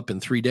follow up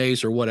in 3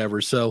 days or whatever.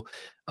 So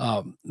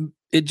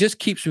it just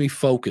keeps me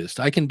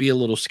focused. I can be a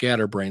little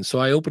scatterbrained. So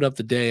I open up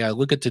the day, I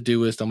look at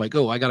Todoist, I'm like,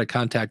 oh, I got to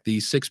contact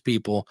these 6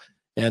 people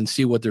and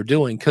see what they're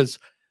doing. Because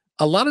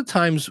a lot of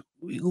times,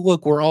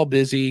 look, we're all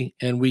busy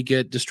and we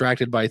get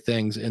distracted by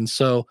things. And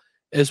so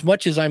as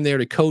much as I'm there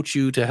to coach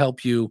you, to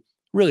help you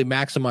really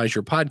maximize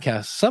your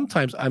podcast,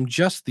 sometimes I'm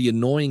just the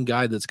annoying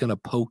guy that's going to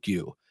poke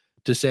you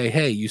to say,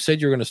 hey, you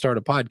said you're going to start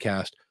a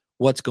podcast.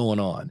 What's going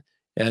on?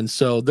 And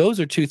so those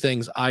are two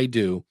things I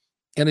do.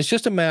 And it's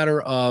just a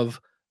matter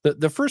of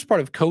the first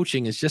part of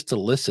coaching is just to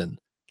listen.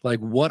 Like,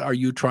 what are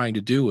you trying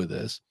to do with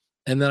this?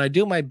 And then I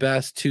do my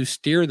best to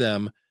steer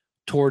them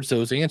towards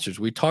those answers.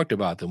 We talked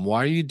about them.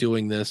 Why are you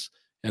doing this?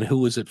 And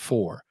who is it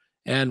for?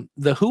 And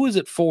the who is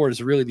it for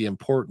is really the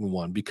important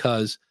one,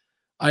 because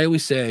I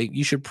always say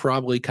you should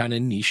probably kind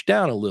of niche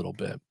down a little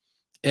bit.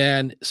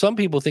 And some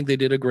people think they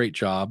did a great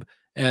job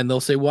and they'll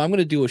say, well, I'm going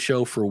to do a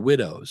show for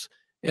widows.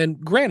 And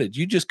granted,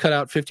 you just cut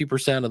out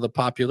 50% of the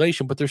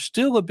population, but there's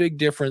still a big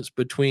difference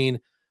between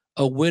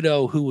a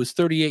widow who was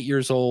 38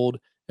 years old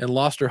and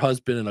lost her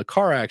husband in a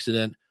car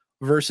accident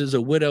versus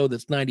a widow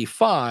that's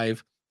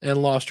 95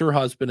 and lost her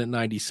husband at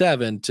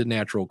 97 to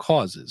natural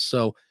causes.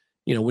 So,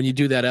 when you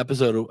do that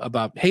episode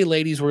about, hey,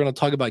 ladies, we're going to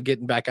talk about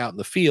getting back out in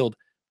the field,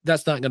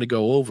 that's not going to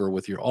go over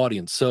with your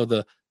audience. So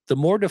the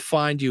more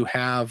defined you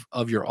have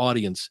of your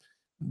audience,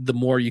 the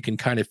more you can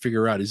kind of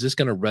figure out, is this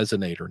going to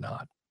resonate or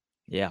not?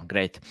 Yeah,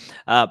 great.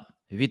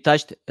 We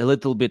touched a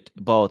little bit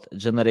about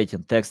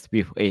generating text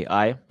with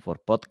AI for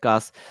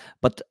podcasts,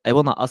 but I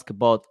want to ask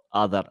about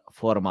other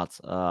formats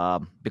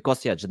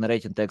because,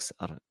 generating text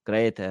are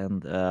great.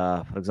 And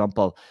for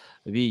example,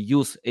 we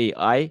use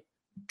AI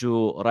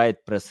to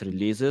write press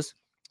releases.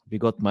 We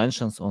got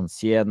mentions on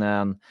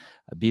CNN,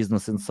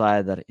 Business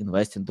Insider,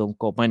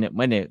 investing.com,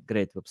 many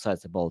great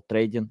websites about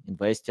trading,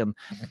 investing,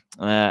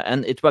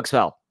 and it works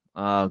well.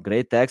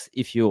 Great text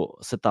if you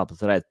set up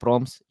the right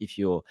prompts, if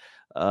you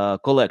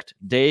collect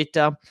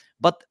data.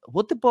 But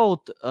what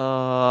about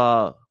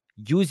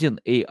using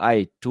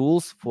AI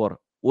tools for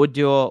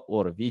audio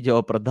or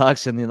video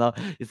production?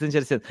 It's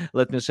interesting.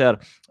 Let me share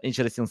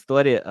interesting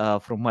story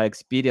from my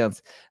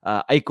experience.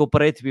 I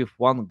cooperate with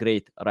one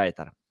great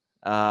writer.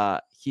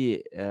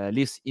 He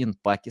lives in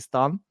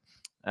Pakistan,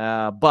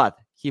 but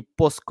he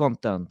posts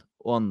content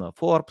on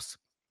Forbes,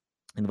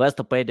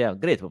 Investopedia,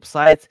 great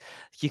websites.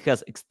 He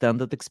has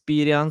extended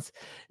experience,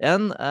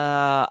 and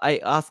I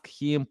asked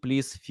him,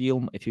 please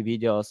film a few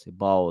videos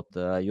about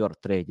your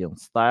trading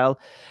style.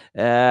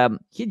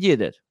 He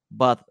did it,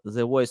 but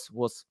the voice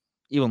was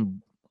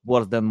even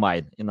worse than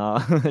mine,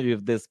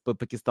 with this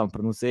Pakistan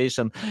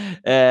pronunciation.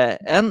 I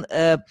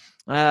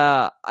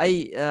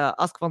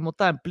asked one more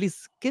time,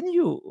 please, can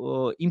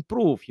you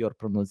improve your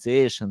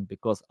pronunciation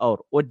because our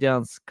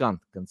audience can't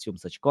consume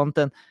such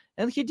content?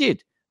 And he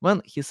did.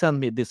 When he sent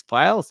me these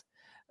files,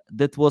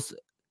 that was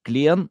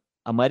clean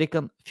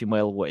American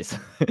female voice.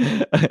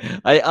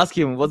 I asked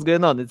him, what's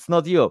going on? It's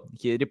not you.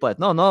 He replied,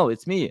 no,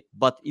 it's me,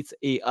 but it's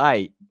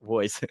AI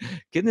voice.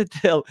 Can you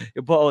tell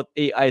about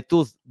AI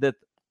tools that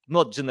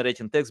not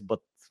generating text, but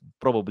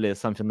probably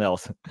something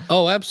else?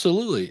 Oh,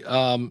 absolutely.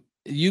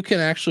 You can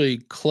actually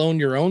clone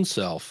your own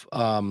self.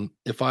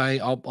 If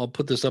I'll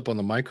put this up on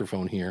the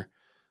microphone here.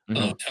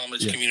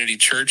 Talmadge Community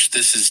Church.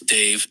 This is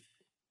Dave.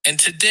 And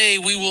today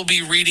we will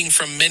be reading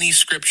from many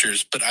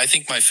scriptures, but I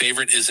think my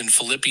favorite is in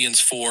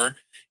Philippians 4.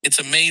 It's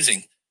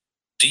amazing.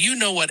 Do you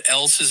know what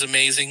else is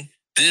amazing?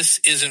 This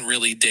isn't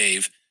really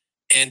Dave.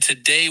 And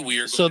today we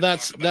are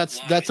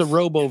that's a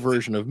robo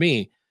version of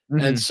me.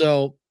 Mm-hmm. And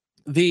so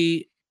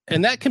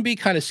and that can be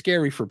kind of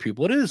scary for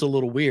people. It is a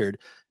little weird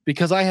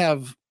because I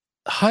have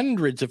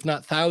hundreds, if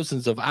not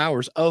thousands of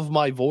hours of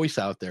my voice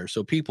out there.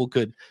 So people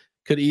could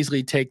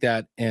easily take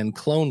that and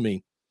clone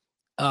me.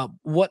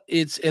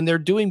 And they're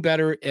doing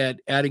better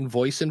at adding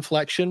voice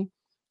inflection.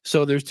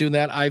 So there's doing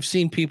that. I've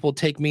seen people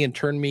take me and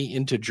turn me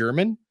into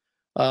German,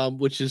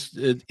 which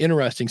is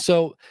interesting.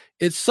 So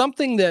it's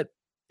something that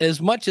as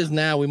much as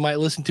now we might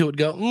listen to it,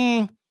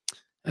 go,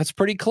 that's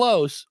pretty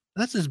close.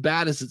 That's as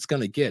bad as it's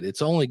going to get.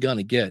 It's only going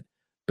to get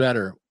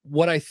better.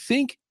 What I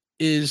think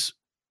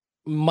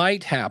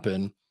might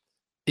happen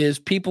is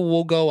people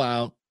will go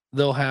out,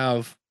 they'll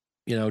have,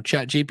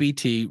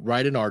 ChatGPT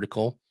write an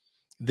article,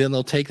 then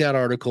they'll take that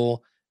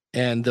article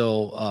and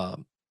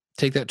they'll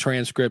take that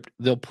transcript,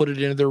 they'll put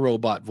it into their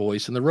robot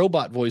voice, and the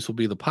robot voice will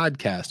be the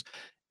podcast.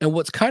 And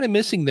what's kind of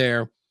missing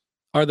there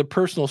are the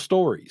personal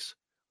stories.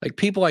 Like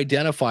people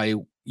identify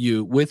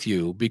with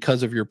you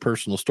because of your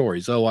personal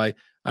stories. Oh, I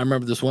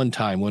remember this one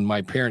time when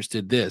my parents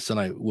did this and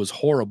I was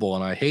horrible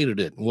and I hated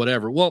it and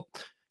whatever. Well,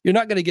 you're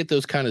not going to get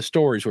those kind of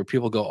stories where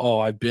people go, oh,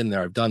 I've been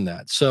there, I've done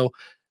that. So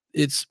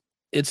it's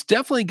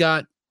definitely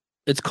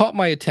caught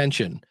my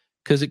attention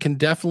because it can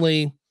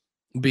definitely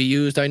be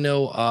used. I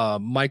know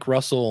Mike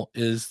Russell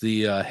is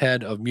the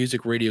head of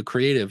Music Radio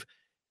Creative,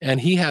 and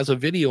he has a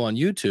video on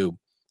YouTube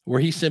where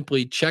he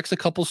simply checks a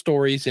couple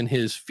stories in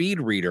his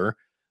feed reader.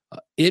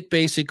 It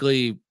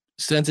basically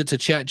sends it to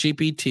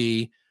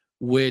ChatGPT,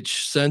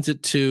 which sends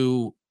it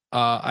to,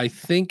 I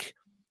think,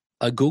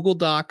 a Google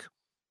Doc,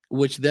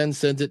 which then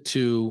sends it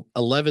to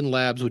 11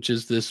 Labs, which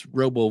is this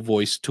robo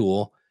voice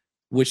tool,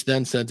 which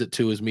then sends it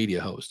to his media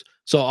host.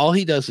 So all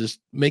he does is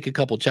make a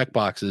couple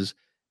checkboxes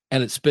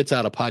and it spits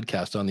out a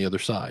podcast on the other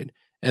side.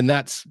 And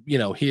that's,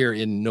 here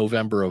in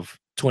November of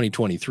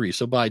 2023.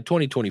 So by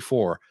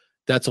 2024,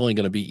 that's only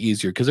going to be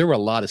easier because there were a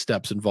lot of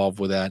steps involved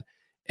with that.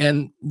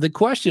 And the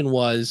question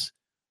was,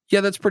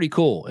 yeah, that's pretty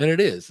cool. And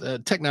it is.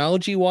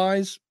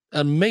 Technology-wise,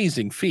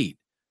 amazing feat.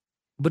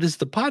 But is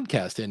the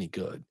podcast any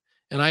good?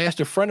 And I asked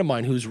a friend of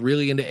mine who's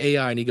really into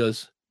AI, and he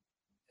goes,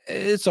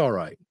 it's all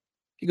right.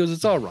 He goes,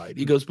 it's all right.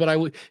 He goes, but I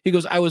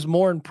was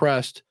more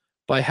impressed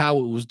by how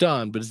it was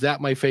done, but is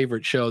that my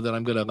favorite show that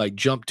I'm going to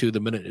jump to the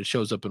minute it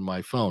shows up in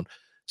my phone?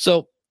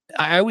 So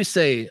I always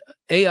say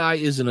AI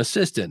is an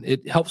assistant.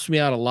 It helps me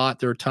out a lot.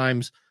 There are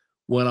times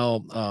when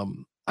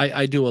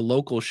I do a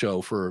local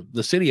show for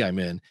the city I'm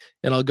in,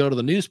 and I'll go to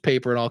the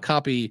newspaper and I'll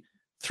copy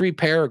 3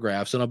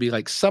 paragraphs and I'll be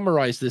like,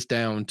 summarize this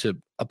down to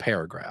a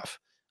paragraph.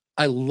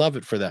 I love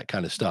it for that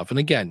kind of stuff. And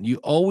again, you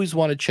always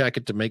want to check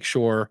it to make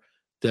sure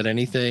that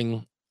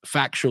anything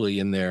factually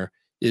in there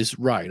is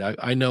right.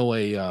 I know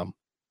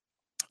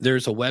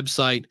there's a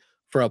website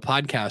for a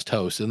podcast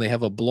host, and they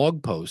have a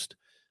blog post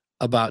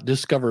about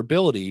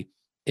discoverability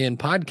in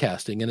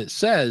podcasting. And it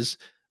says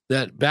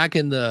that back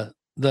in the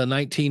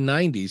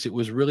 1990s, it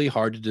was really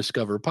hard to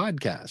discover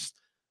podcasts.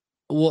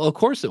 Well, of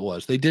course it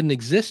was. They didn't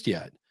exist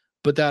yet.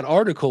 But that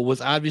article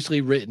was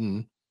obviously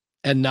written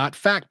and not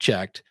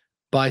fact-checked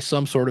by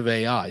some sort of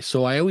AI.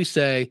 So I always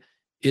say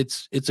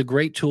it's a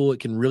great tool. It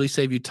can really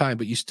save you time,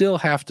 but you still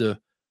have to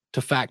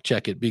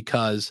fact-check it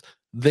because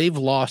they've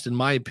lost, in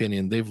my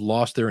opinion, they've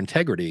lost their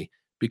integrity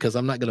because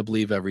I'm not going to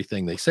believe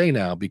everything they say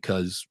now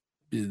because,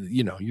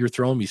 you're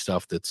throwing me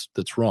stuff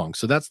that's wrong.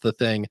 So that's the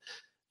thing,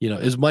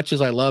 as much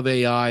as I love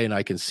AI and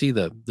I can see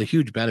the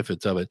huge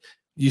benefits of it,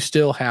 you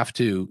still have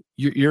to,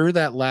 you're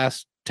that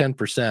last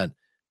 10%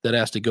 that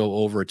has to go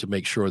over to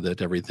make sure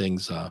that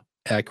everything's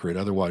accurate.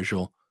 Otherwise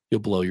you'll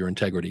blow your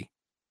integrity.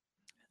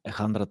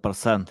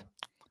 100%.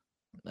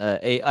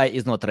 AI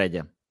is not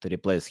ready to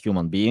replace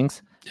human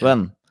beings. Yeah.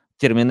 When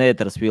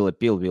Terminators will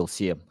appeal, we'll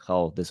see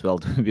how this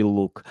world will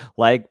look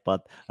like.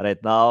 But right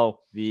now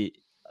we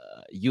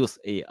use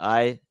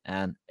AI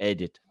and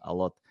edit a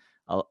lot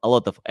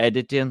of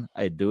editing.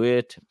 I do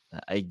it.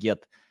 I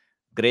get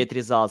great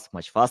results,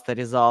 much faster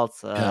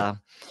results. Yeah.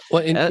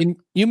 Well, and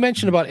you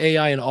mentioned about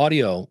AI and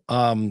audio.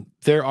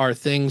 There are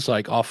things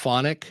like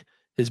Auphonic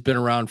has been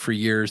around for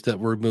years that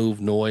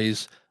remove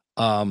noise.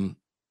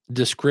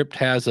 Descript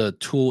has a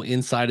tool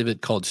inside of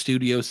it called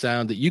Studio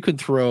Sound that you can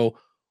throw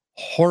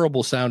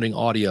horrible sounding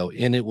audio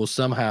and it will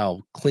somehow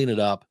clean it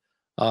up.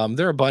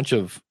 There are a bunch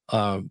of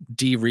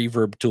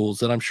de-reverb tools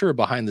that I'm sure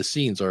behind the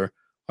scenes are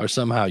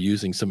somehow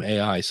using some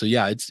AI. So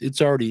yeah,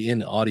 it's already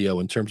in audio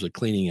in terms of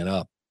cleaning it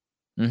up.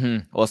 Mm-hmm.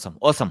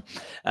 Awesome.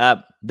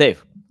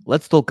 Dave,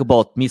 let's talk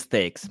about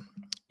mistakes.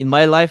 In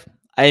my life,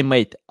 I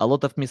made a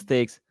lot of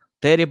mistakes,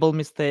 terrible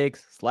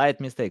mistakes, slight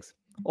mistakes,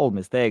 all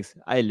mistakes.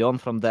 I learn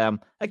from them.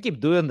 I keep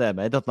doing them.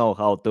 I don't know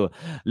how to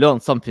learn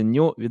something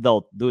new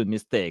without doing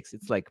mistakes.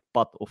 It's like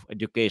part of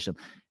education.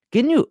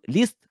 Can you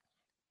list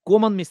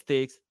common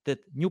mistakes that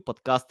new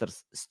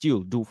podcasters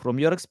still do from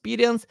your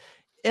experience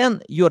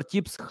and your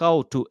tips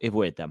how to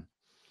avoid them?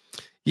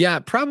 Yeah,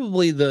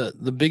 probably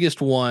the biggest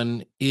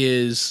one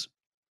is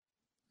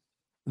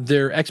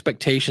their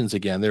expectations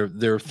again.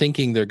 They're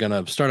thinking they're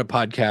going to start a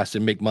podcast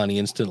and make money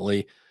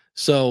instantly.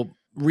 So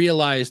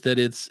realize that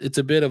it's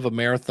a bit of a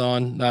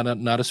marathon,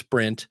 not a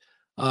sprint.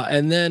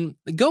 And then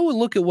go and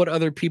look at what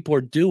other people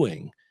are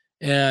doing.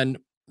 And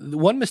the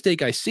one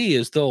mistake I see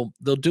is they'll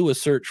do a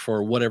search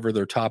for whatever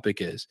their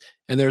topic is,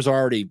 and there's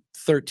already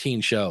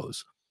 13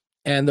 shows.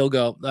 And they'll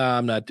go,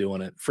 I'm not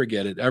doing it.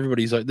 Forget it.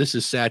 Everybody's like, this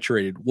is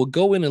saturated. We'll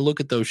go in and look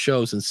at those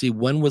shows and see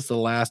when was the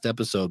last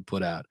episode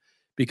put out,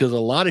 because a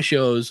lot of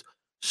shows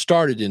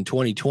started in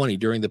 2020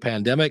 during the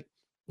pandemic.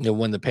 And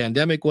when the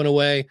pandemic went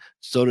away,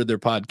 so did their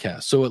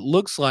podcast. So it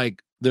looks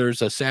like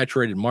there's a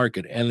saturated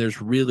market, and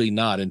there's really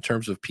not in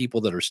terms of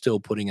people that are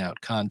still putting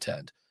out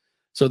content.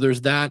 So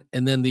there's that.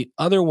 And then the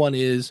other one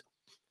is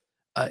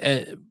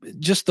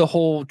just the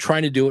whole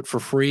trying to do it for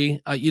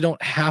free. You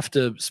don't have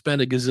to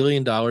spend a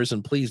gazillion dollars,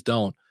 and please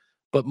don't.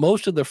 But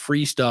most of the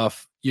free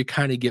stuff, you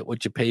kind of get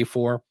what you pay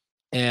for.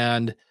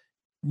 And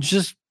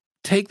just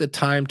take the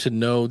time to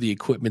know the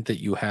equipment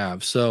that you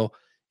have. So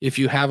if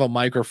you have a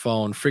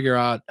microphone, figure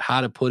out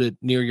how to put it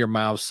near your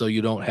mouth so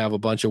you don't have a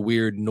bunch of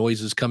weird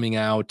noises coming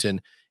out and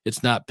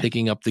it's not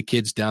picking up the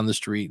kids down the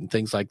street and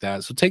things like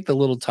that. So take the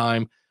little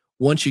time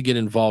once you get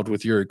involved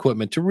with your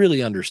equipment to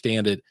really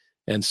understand it,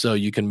 and so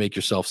you can make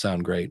yourself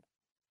sound great.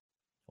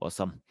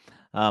 Awesome.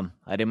 I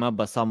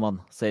remember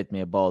someone said me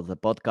about the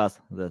podcast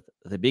that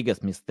the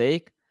biggest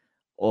mistake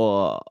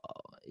or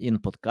in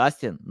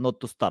podcasting not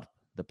to start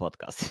the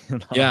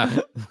podcast.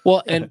 Yeah.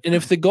 Well, and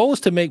if the goal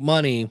is to make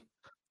money,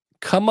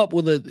 come up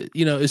with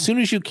as soon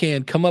as you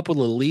can, come up with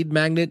a lead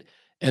magnet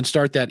and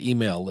start that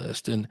email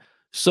list. And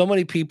so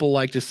many people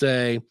like to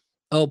say,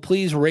 oh,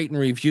 please rate and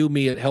review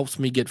me. It helps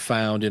me get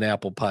found in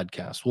Apple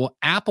Podcasts. Well,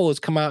 Apple has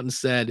come out and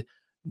said,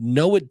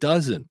 no, it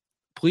doesn't.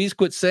 Please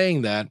quit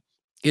saying that.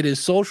 It is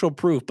social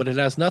proof, but it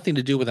has nothing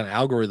to do with an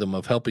algorithm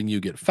of helping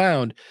you get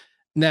found.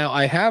 Now,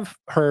 I have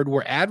heard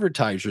where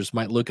advertisers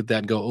might look at that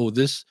and go, oh,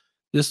 this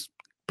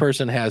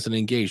person has an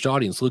engaged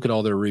audience. Look at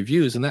all their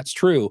reviews. And that's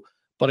true.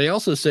 But I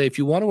also say, if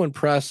you want to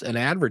impress an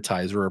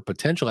advertiser or a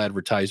potential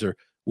advertiser,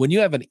 when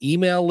you have an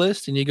email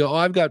list and you go, oh,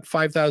 I've got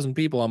 5,000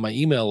 people on my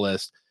email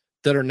list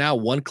that are now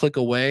one click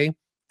away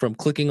from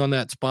clicking on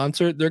that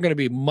sponsor, they're going to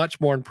be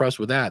much more impressed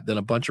with that than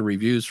a bunch of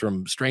reviews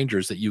from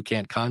strangers that you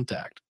can't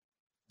contact.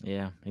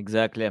 Yeah,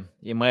 exactly.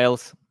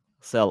 Emails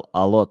sell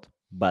a lot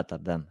better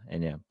than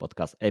any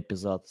podcast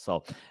episode.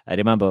 So I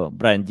remember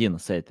Brian Dean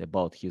said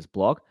about his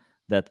blog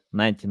that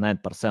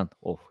 99%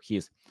 of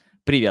his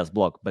previous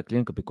blog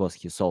backlink, because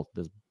he sold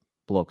this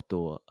blog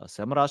to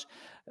SEMrush,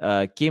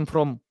 came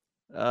from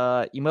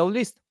email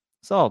list.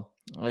 So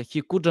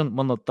he couldn't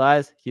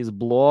monetize his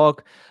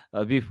blog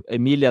with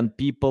 1 million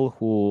people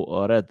who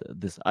read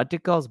these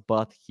articles,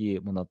 but he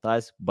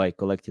monetized by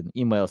collecting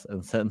emails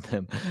and sent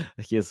them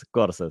his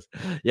courses.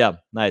 Yeah,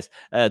 nice.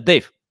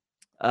 Dave,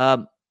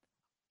 I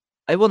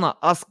want to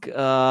ask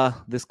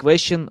this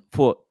question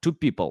for two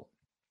people.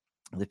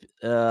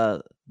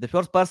 The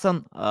first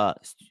person,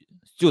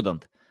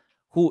 student,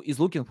 who is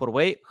looking for a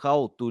way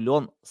how to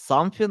learn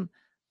something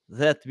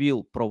that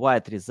will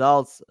provide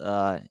results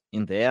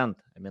in the end.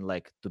 I mean,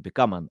 like to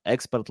become an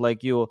expert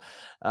like you.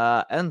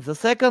 And the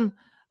second,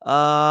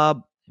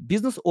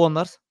 business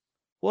owners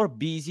who are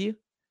busy,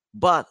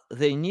 but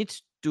they need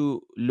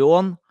to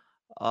learn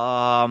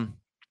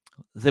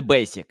the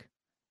basic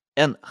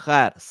and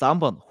hire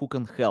someone who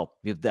can help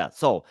with that.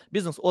 So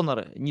business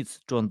owner needs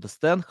to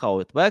understand how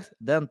it works,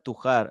 then to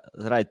hire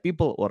the right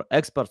people or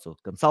experts or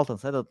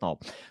consultants, I don't know.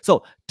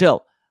 So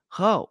tell,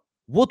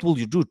 what will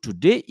you do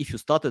today if you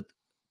started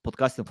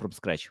podcasting from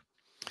scratch?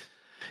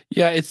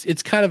 Yeah,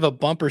 it's kind of a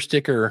bumper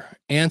sticker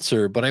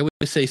answer, but I would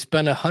say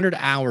spend 100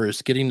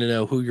 hours getting to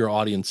know who your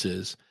audience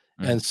is.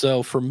 And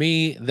so for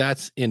me,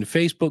 that's in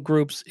Facebook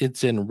groups,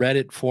 it's in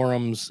Reddit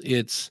forums,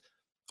 it's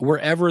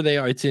wherever they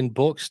are, it's in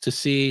books to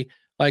see.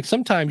 Like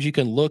sometimes you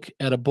can look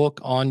at a book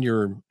on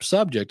your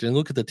subject and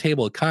look at the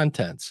table of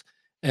contents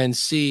and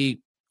see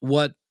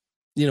what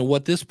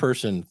this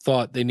person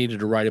thought they needed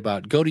to write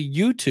about. Go to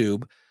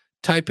YouTube,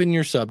 type in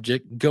your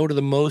subject, go to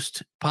the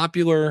most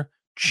popular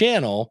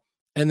channel,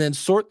 and then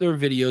sort their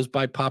videos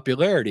by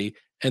popularity,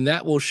 and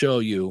that will show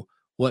you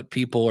what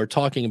people are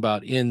talking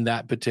about in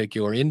that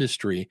particular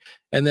industry.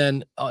 And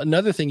then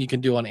another thing you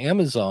can do on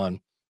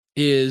Amazon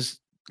is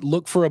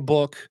look for a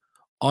book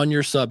on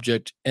your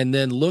subject and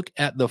then look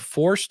at the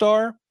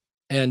 4-star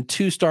and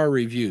 2-star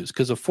reviews,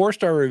 because a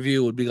 4-star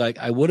review would be like,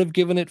 I would have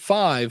given it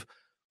 5,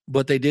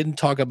 but they didn't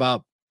talk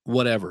about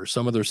whatever,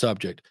 some other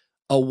subject.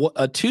 A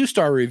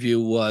 2-star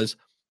review was,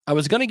 I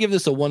was going to give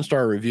this a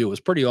 1-star review. It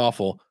was pretty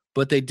awful,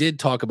 but they did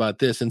talk about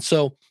this. And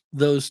so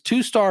those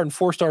 2-star and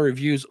 4-star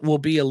reviews will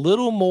be a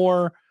little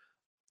more,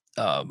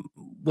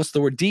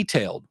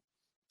 detailed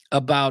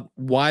about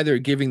why they're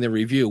giving the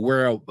review,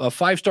 where a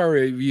 5-star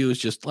review is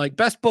just like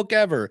best book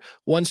ever.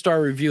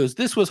 1-star review is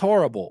this was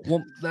horrible.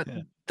 Well,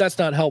 that's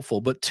not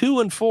helpful, but 2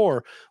 and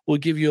 4 will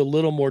give you a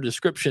little more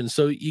description.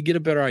 So you get a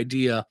better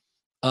idea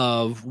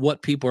of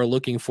what people are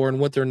looking for and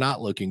what they're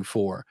not looking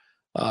for.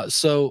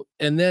 And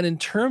then in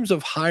terms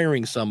of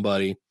hiring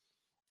somebody,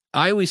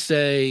 I always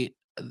say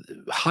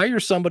hire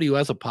somebody who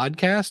has a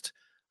podcast.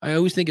 I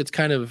always think it's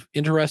kind of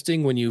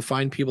interesting when you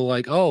find people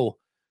like, oh,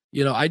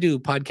 I do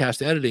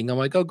podcast editing. I'm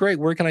like, oh, great.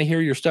 Where can I hear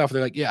your stuff?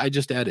 They're like, yeah, I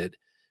just edit.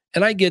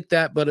 And I get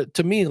that. But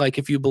to me, like,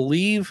 if you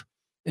believe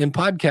in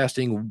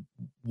podcasting,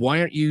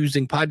 why aren't you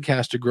using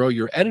podcasts to grow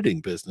your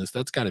editing business?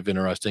 That's kind of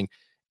interesting.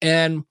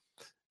 And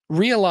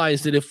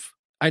realize that if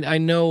I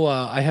know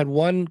I had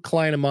one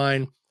client of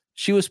mine,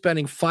 she was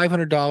spending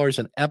 $500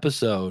 an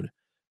episode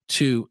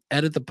to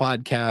edit the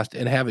podcast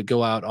and have it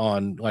go out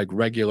on like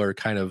regular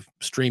kind of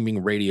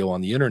streaming radio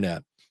on the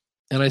internet.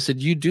 And I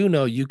said, you do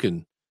know you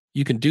can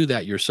do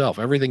that yourself,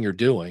 everything you're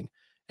doing.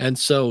 And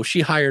so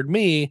she hired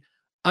me.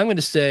 I'm going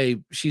to say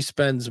she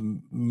spends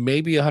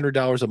maybe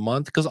 $100 a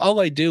month because all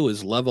I do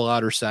is level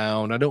out her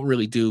sound. I don't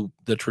really do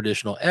the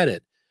traditional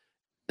edit.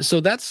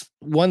 So that's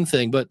one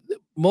thing. But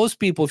most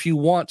people, if you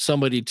want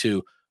somebody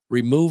to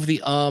remove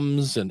the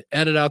ums and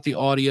edit out the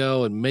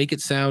audio and make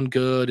it sound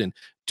good and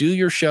do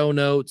your show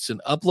notes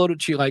and upload it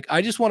to you, like,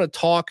 I just want to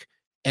talk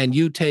and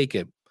you take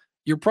it,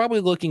 you're probably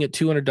looking at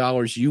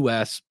 $200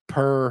 US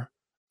per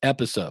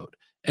episode.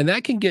 And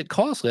that can get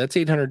costly. That's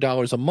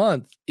 $800 a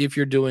month if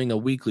you're doing a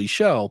weekly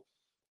show.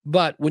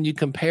 But when you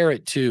compare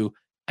it to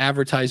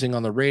advertising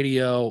on the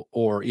radio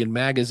or in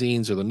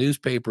magazines or the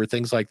newspaper,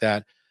 things like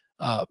that,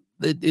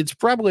 it's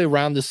probably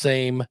around the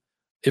same,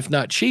 if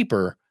not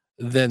cheaper,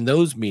 than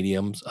those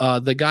mediums.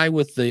 The guy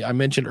I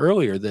mentioned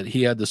earlier that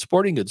he had the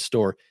sporting goods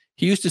store,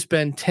 he used to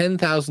spend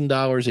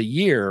 $10,000 a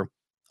year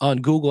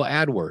on Google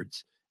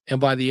AdWords. And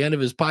by the end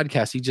of his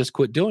podcast, he just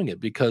quit doing it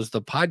because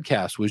the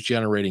podcast was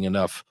generating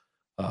enough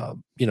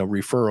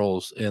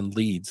referrals and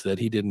leads that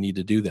he didn't need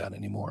to do that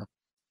anymore.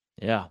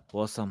 Yeah,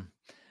 awesome.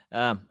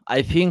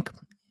 I think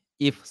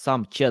if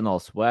some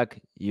channels work,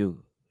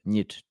 you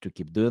need to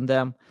keep doing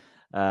them,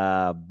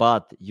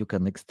 but you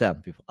can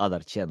extend with other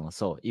channels.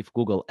 So if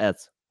Google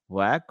Ads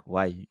work,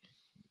 why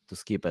to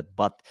skip it?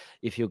 But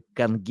if you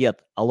can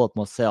get a lot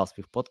more sales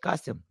with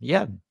podcasting,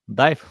 yeah,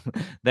 dive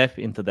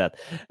into that.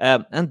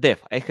 And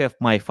Dave, I have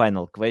my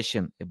final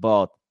question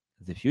about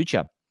the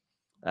future.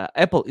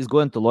 Apple is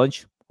going to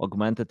launch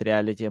augmented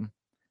reality.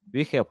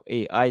 We have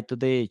AI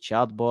today,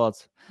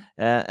 chatbots,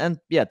 and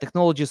yeah,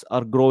 technologies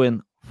are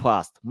growing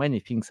fast. Many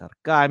things are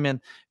coming.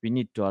 We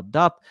need to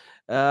adapt.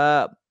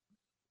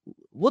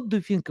 What do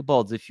you think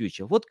about the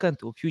future? What kind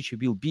of future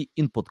will be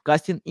in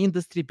podcasting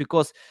industry?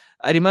 Because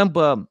I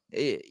remember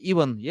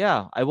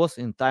I was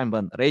in time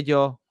when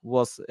radio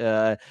was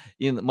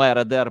in my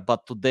radar,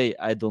 but today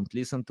I don't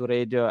listen to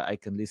radio. I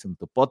can listen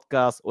to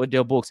podcasts,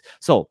 audiobooks.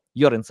 So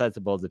your insights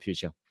about the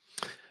future.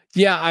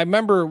 Yeah, I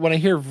remember when I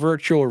hear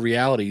virtual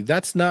reality,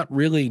 that's not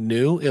really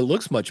new. It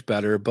looks much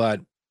better,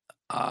 but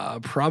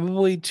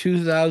probably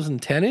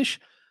 2010-ish,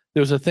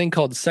 there was a thing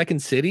called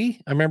Second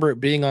City. I remember it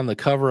being on the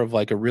cover of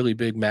like a really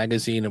big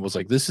magazine. It was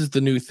like, this is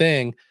the new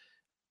thing.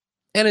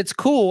 And it's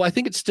cool. I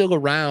think it's still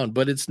around,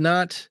 but it's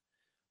not,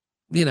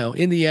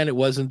 in the end, it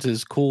wasn't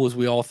as cool as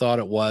we all thought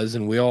it was.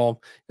 And we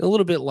all, a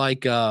little bit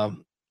like,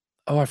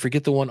 I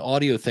forget the one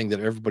audio thing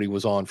that everybody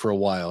was on for a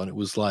while. And it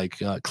was like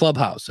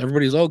Clubhouse.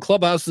 Everybody's,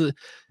 Clubhouse,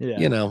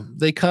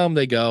 they come,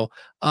 they go.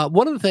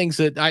 One of the things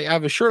that I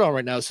have a shirt on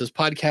right now says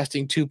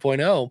Podcasting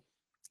 2.0.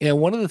 And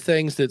one of the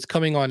things that's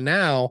coming on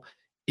now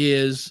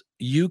is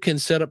you can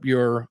set up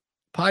your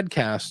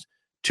podcast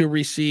to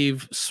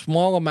receive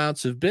small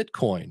amounts of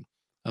Bitcoin.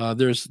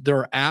 There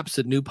are apps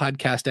at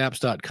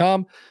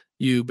newpodcastapps.com.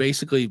 You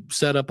basically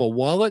set up a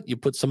wallet, you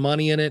put some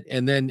money in it,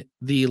 and then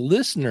the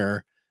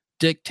listener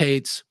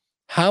dictates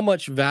how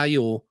much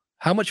value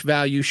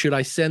should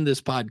I send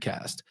this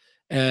podcast?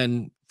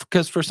 And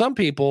because for some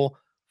people,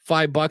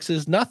 $5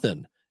 is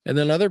nothing. And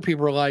then other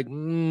people are like,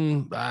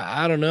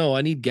 I don't know,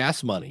 I need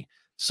gas money.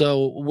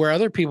 So where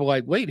other people are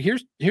like, wait,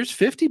 here's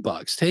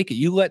 $50, take it.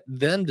 You let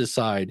them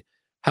decide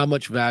how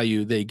much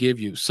value they give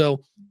you.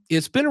 So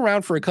it's been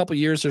around for a couple of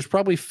years. There's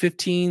probably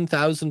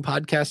 15,000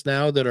 podcasts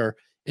now that are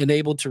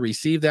enabled to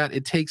receive that.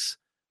 It takes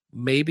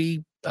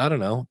maybe,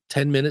 10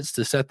 minutes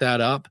to set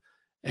that up.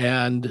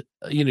 And,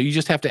 you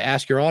just have to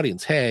ask your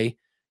audience, hey,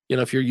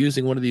 if you're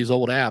using one of these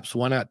old apps,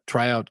 why not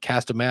try out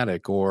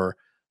Cast-O-Matic or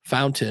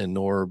Fountain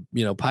or,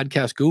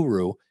 Podcast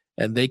Guru,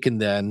 and they can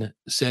then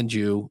send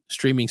you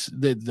streaming.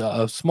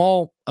 A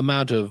small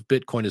amount of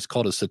Bitcoin is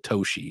called a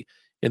Satoshi.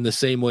 In the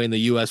same way in the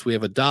US, we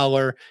have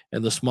 $1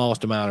 and the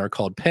smallest amount are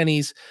called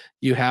pennies.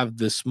 You have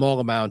this small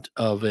amount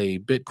of a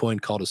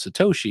Bitcoin called a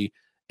Satoshi.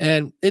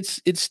 And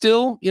it's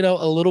still,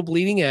 a little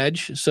bleeding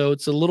edge. So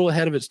it's a little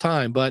ahead of its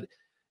time. But,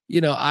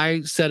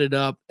 I set it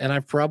up and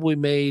I've probably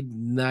made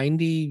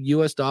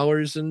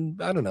 $90 in,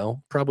 I don't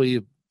know,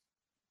 probably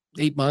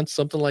 8 months,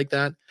 something like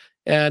that.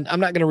 And I'm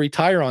not going to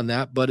retire on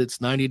that, but it's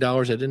 $90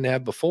 I didn't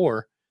have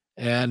before.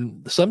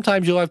 And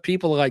sometimes you'll have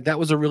people like, that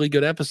was a really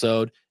good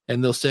episode.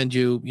 And they'll send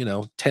you,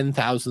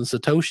 10,000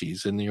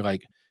 Satoshis. And you're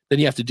like, then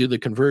you have to do the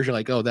conversion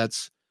like, oh,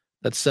 that's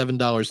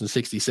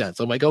 $7.60.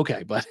 I'm like,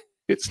 okay, but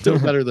it's still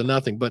better than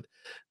nothing. But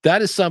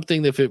that is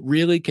something that if it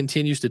really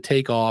continues to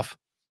take off,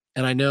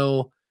 and I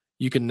know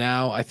you can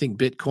now, I think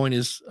Bitcoin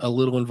is a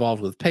little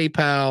involved with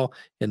PayPal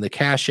and the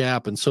Cash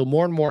App. And so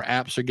more and more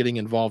apps are getting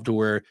involved to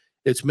where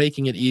it's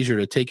making it easier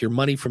to take your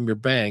money from your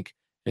bank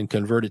and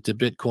convert it to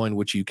Bitcoin,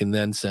 which you can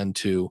then send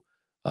to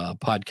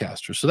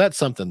podcasters. So that's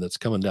something that's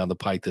coming down the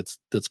pike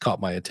that's caught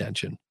my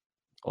attention.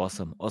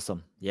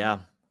 Awesome. Yeah,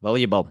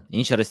 valuable,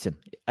 interesting.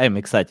 I'm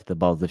excited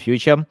about the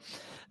future.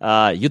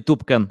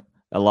 YouTube can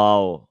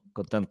allow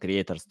content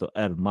creators to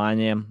earn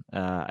money.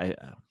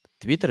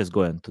 Twitter is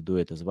going to do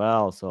it as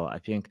well. So I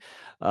think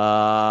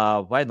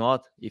why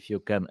not? If you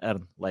can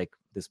earn like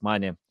this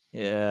money,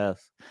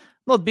 yes,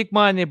 not big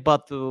money,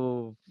 but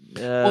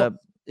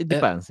it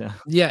depends.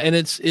 Yeah, and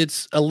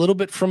it's a little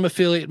bit from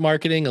affiliate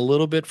marketing, a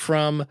little bit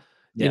from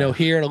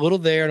here and a little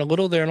there and a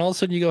little there, and all of a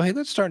sudden you go, hey,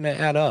 that's starting to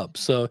add up.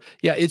 So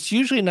yeah, it's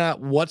usually not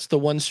what's the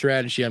one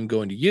strategy I'm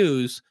going to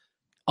use.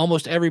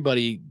 Almost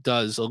everybody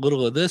does a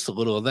little of this, a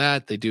little of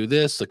that. They do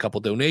this, a couple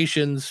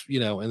donations,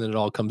 and then it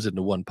all comes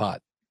into one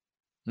pot.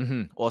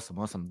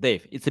 Awesome.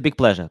 Dave, it's a big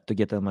pleasure to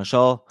get on my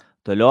show,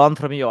 to learn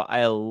from you.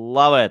 I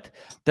love it.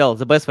 Tell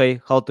the best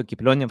way how to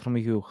keep learning from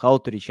you, how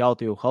to reach out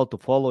to you, how to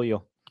follow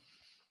you.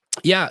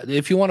 Yeah,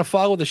 if you want to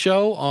follow the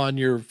show on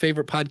your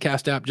favorite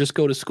podcast app, just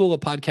go to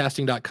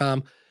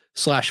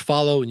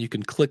schoolofpodcasting.com/follow, and you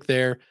can click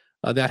there.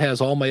 That has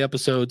all my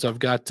episodes. I've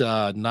got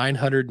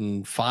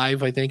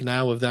 905, I think,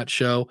 now of that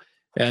show.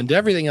 And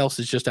everything else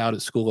is just out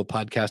at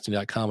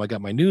schoolofpodcasting.com. I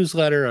got my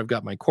newsletter. I've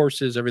got my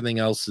courses. Everything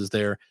else is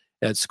there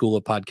at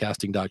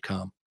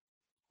schoolofpodcasting.com.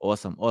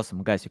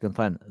 Awesome. Guys, you can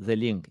find the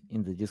link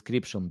in the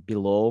description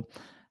below.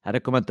 I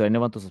recommend to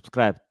anyone to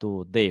subscribe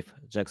to Dave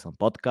Jackson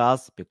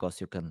podcast because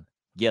you can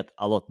get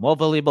a lot more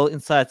valuable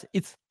insights.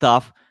 It's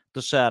tough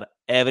to share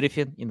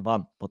everything in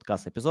one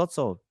podcast episode.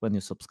 So when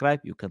you subscribe,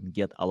 you can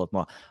get a lot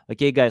more.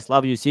 Okay, guys,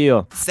 love you. See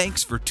you.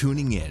 Thanks for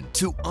tuning in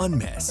to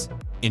Unmiss.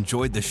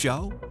 Enjoyed the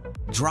show?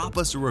 Drop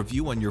us a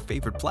review on your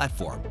favorite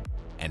platform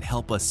and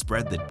help us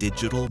spread the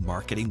digital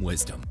marketing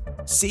wisdom.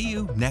 See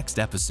you next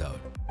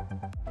episode.